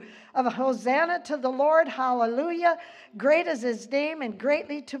hue of Hosanna to the Lord, hallelujah. Great is his name and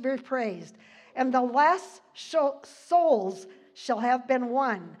greatly to be praised. And the last souls shall have been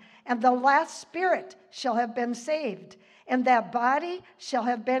won, and the last spirit shall have been saved, and that body shall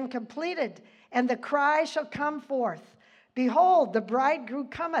have been completed, and the cry shall come forth, behold, the bridegroom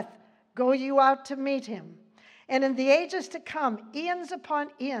cometh, go you out to meet him. And in the ages to come, eons upon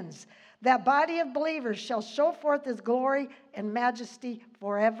eons, that body of believers shall show forth his glory and majesty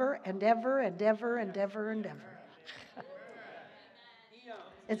forever and ever and ever and ever and ever.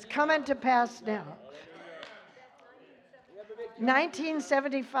 It's coming to pass now.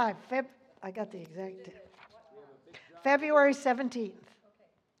 1975, I got the exact date. February 17th.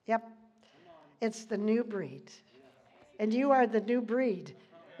 Yep. It's the new breed. And you are the new breed.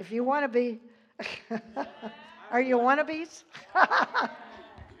 If you want to be, are you wannabes?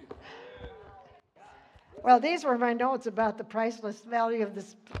 Well, these were my notes about the priceless value of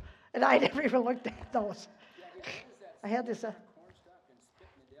this, and I never even looked at those. I had this.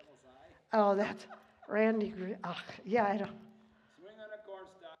 Oh, that's Randy. Oh, yeah, I don't. Swing on a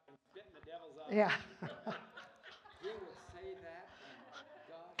cornstalk and spit in the devil's eye. Yeah. He would say that.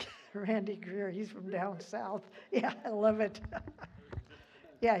 God. Randy Greer, he's from down south. Yeah, I love it.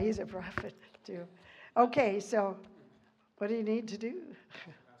 Yeah, he's a prophet too. Okay, so what do you need to do?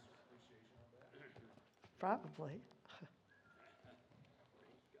 Probably.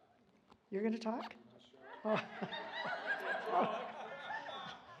 You're going to talk? Oh.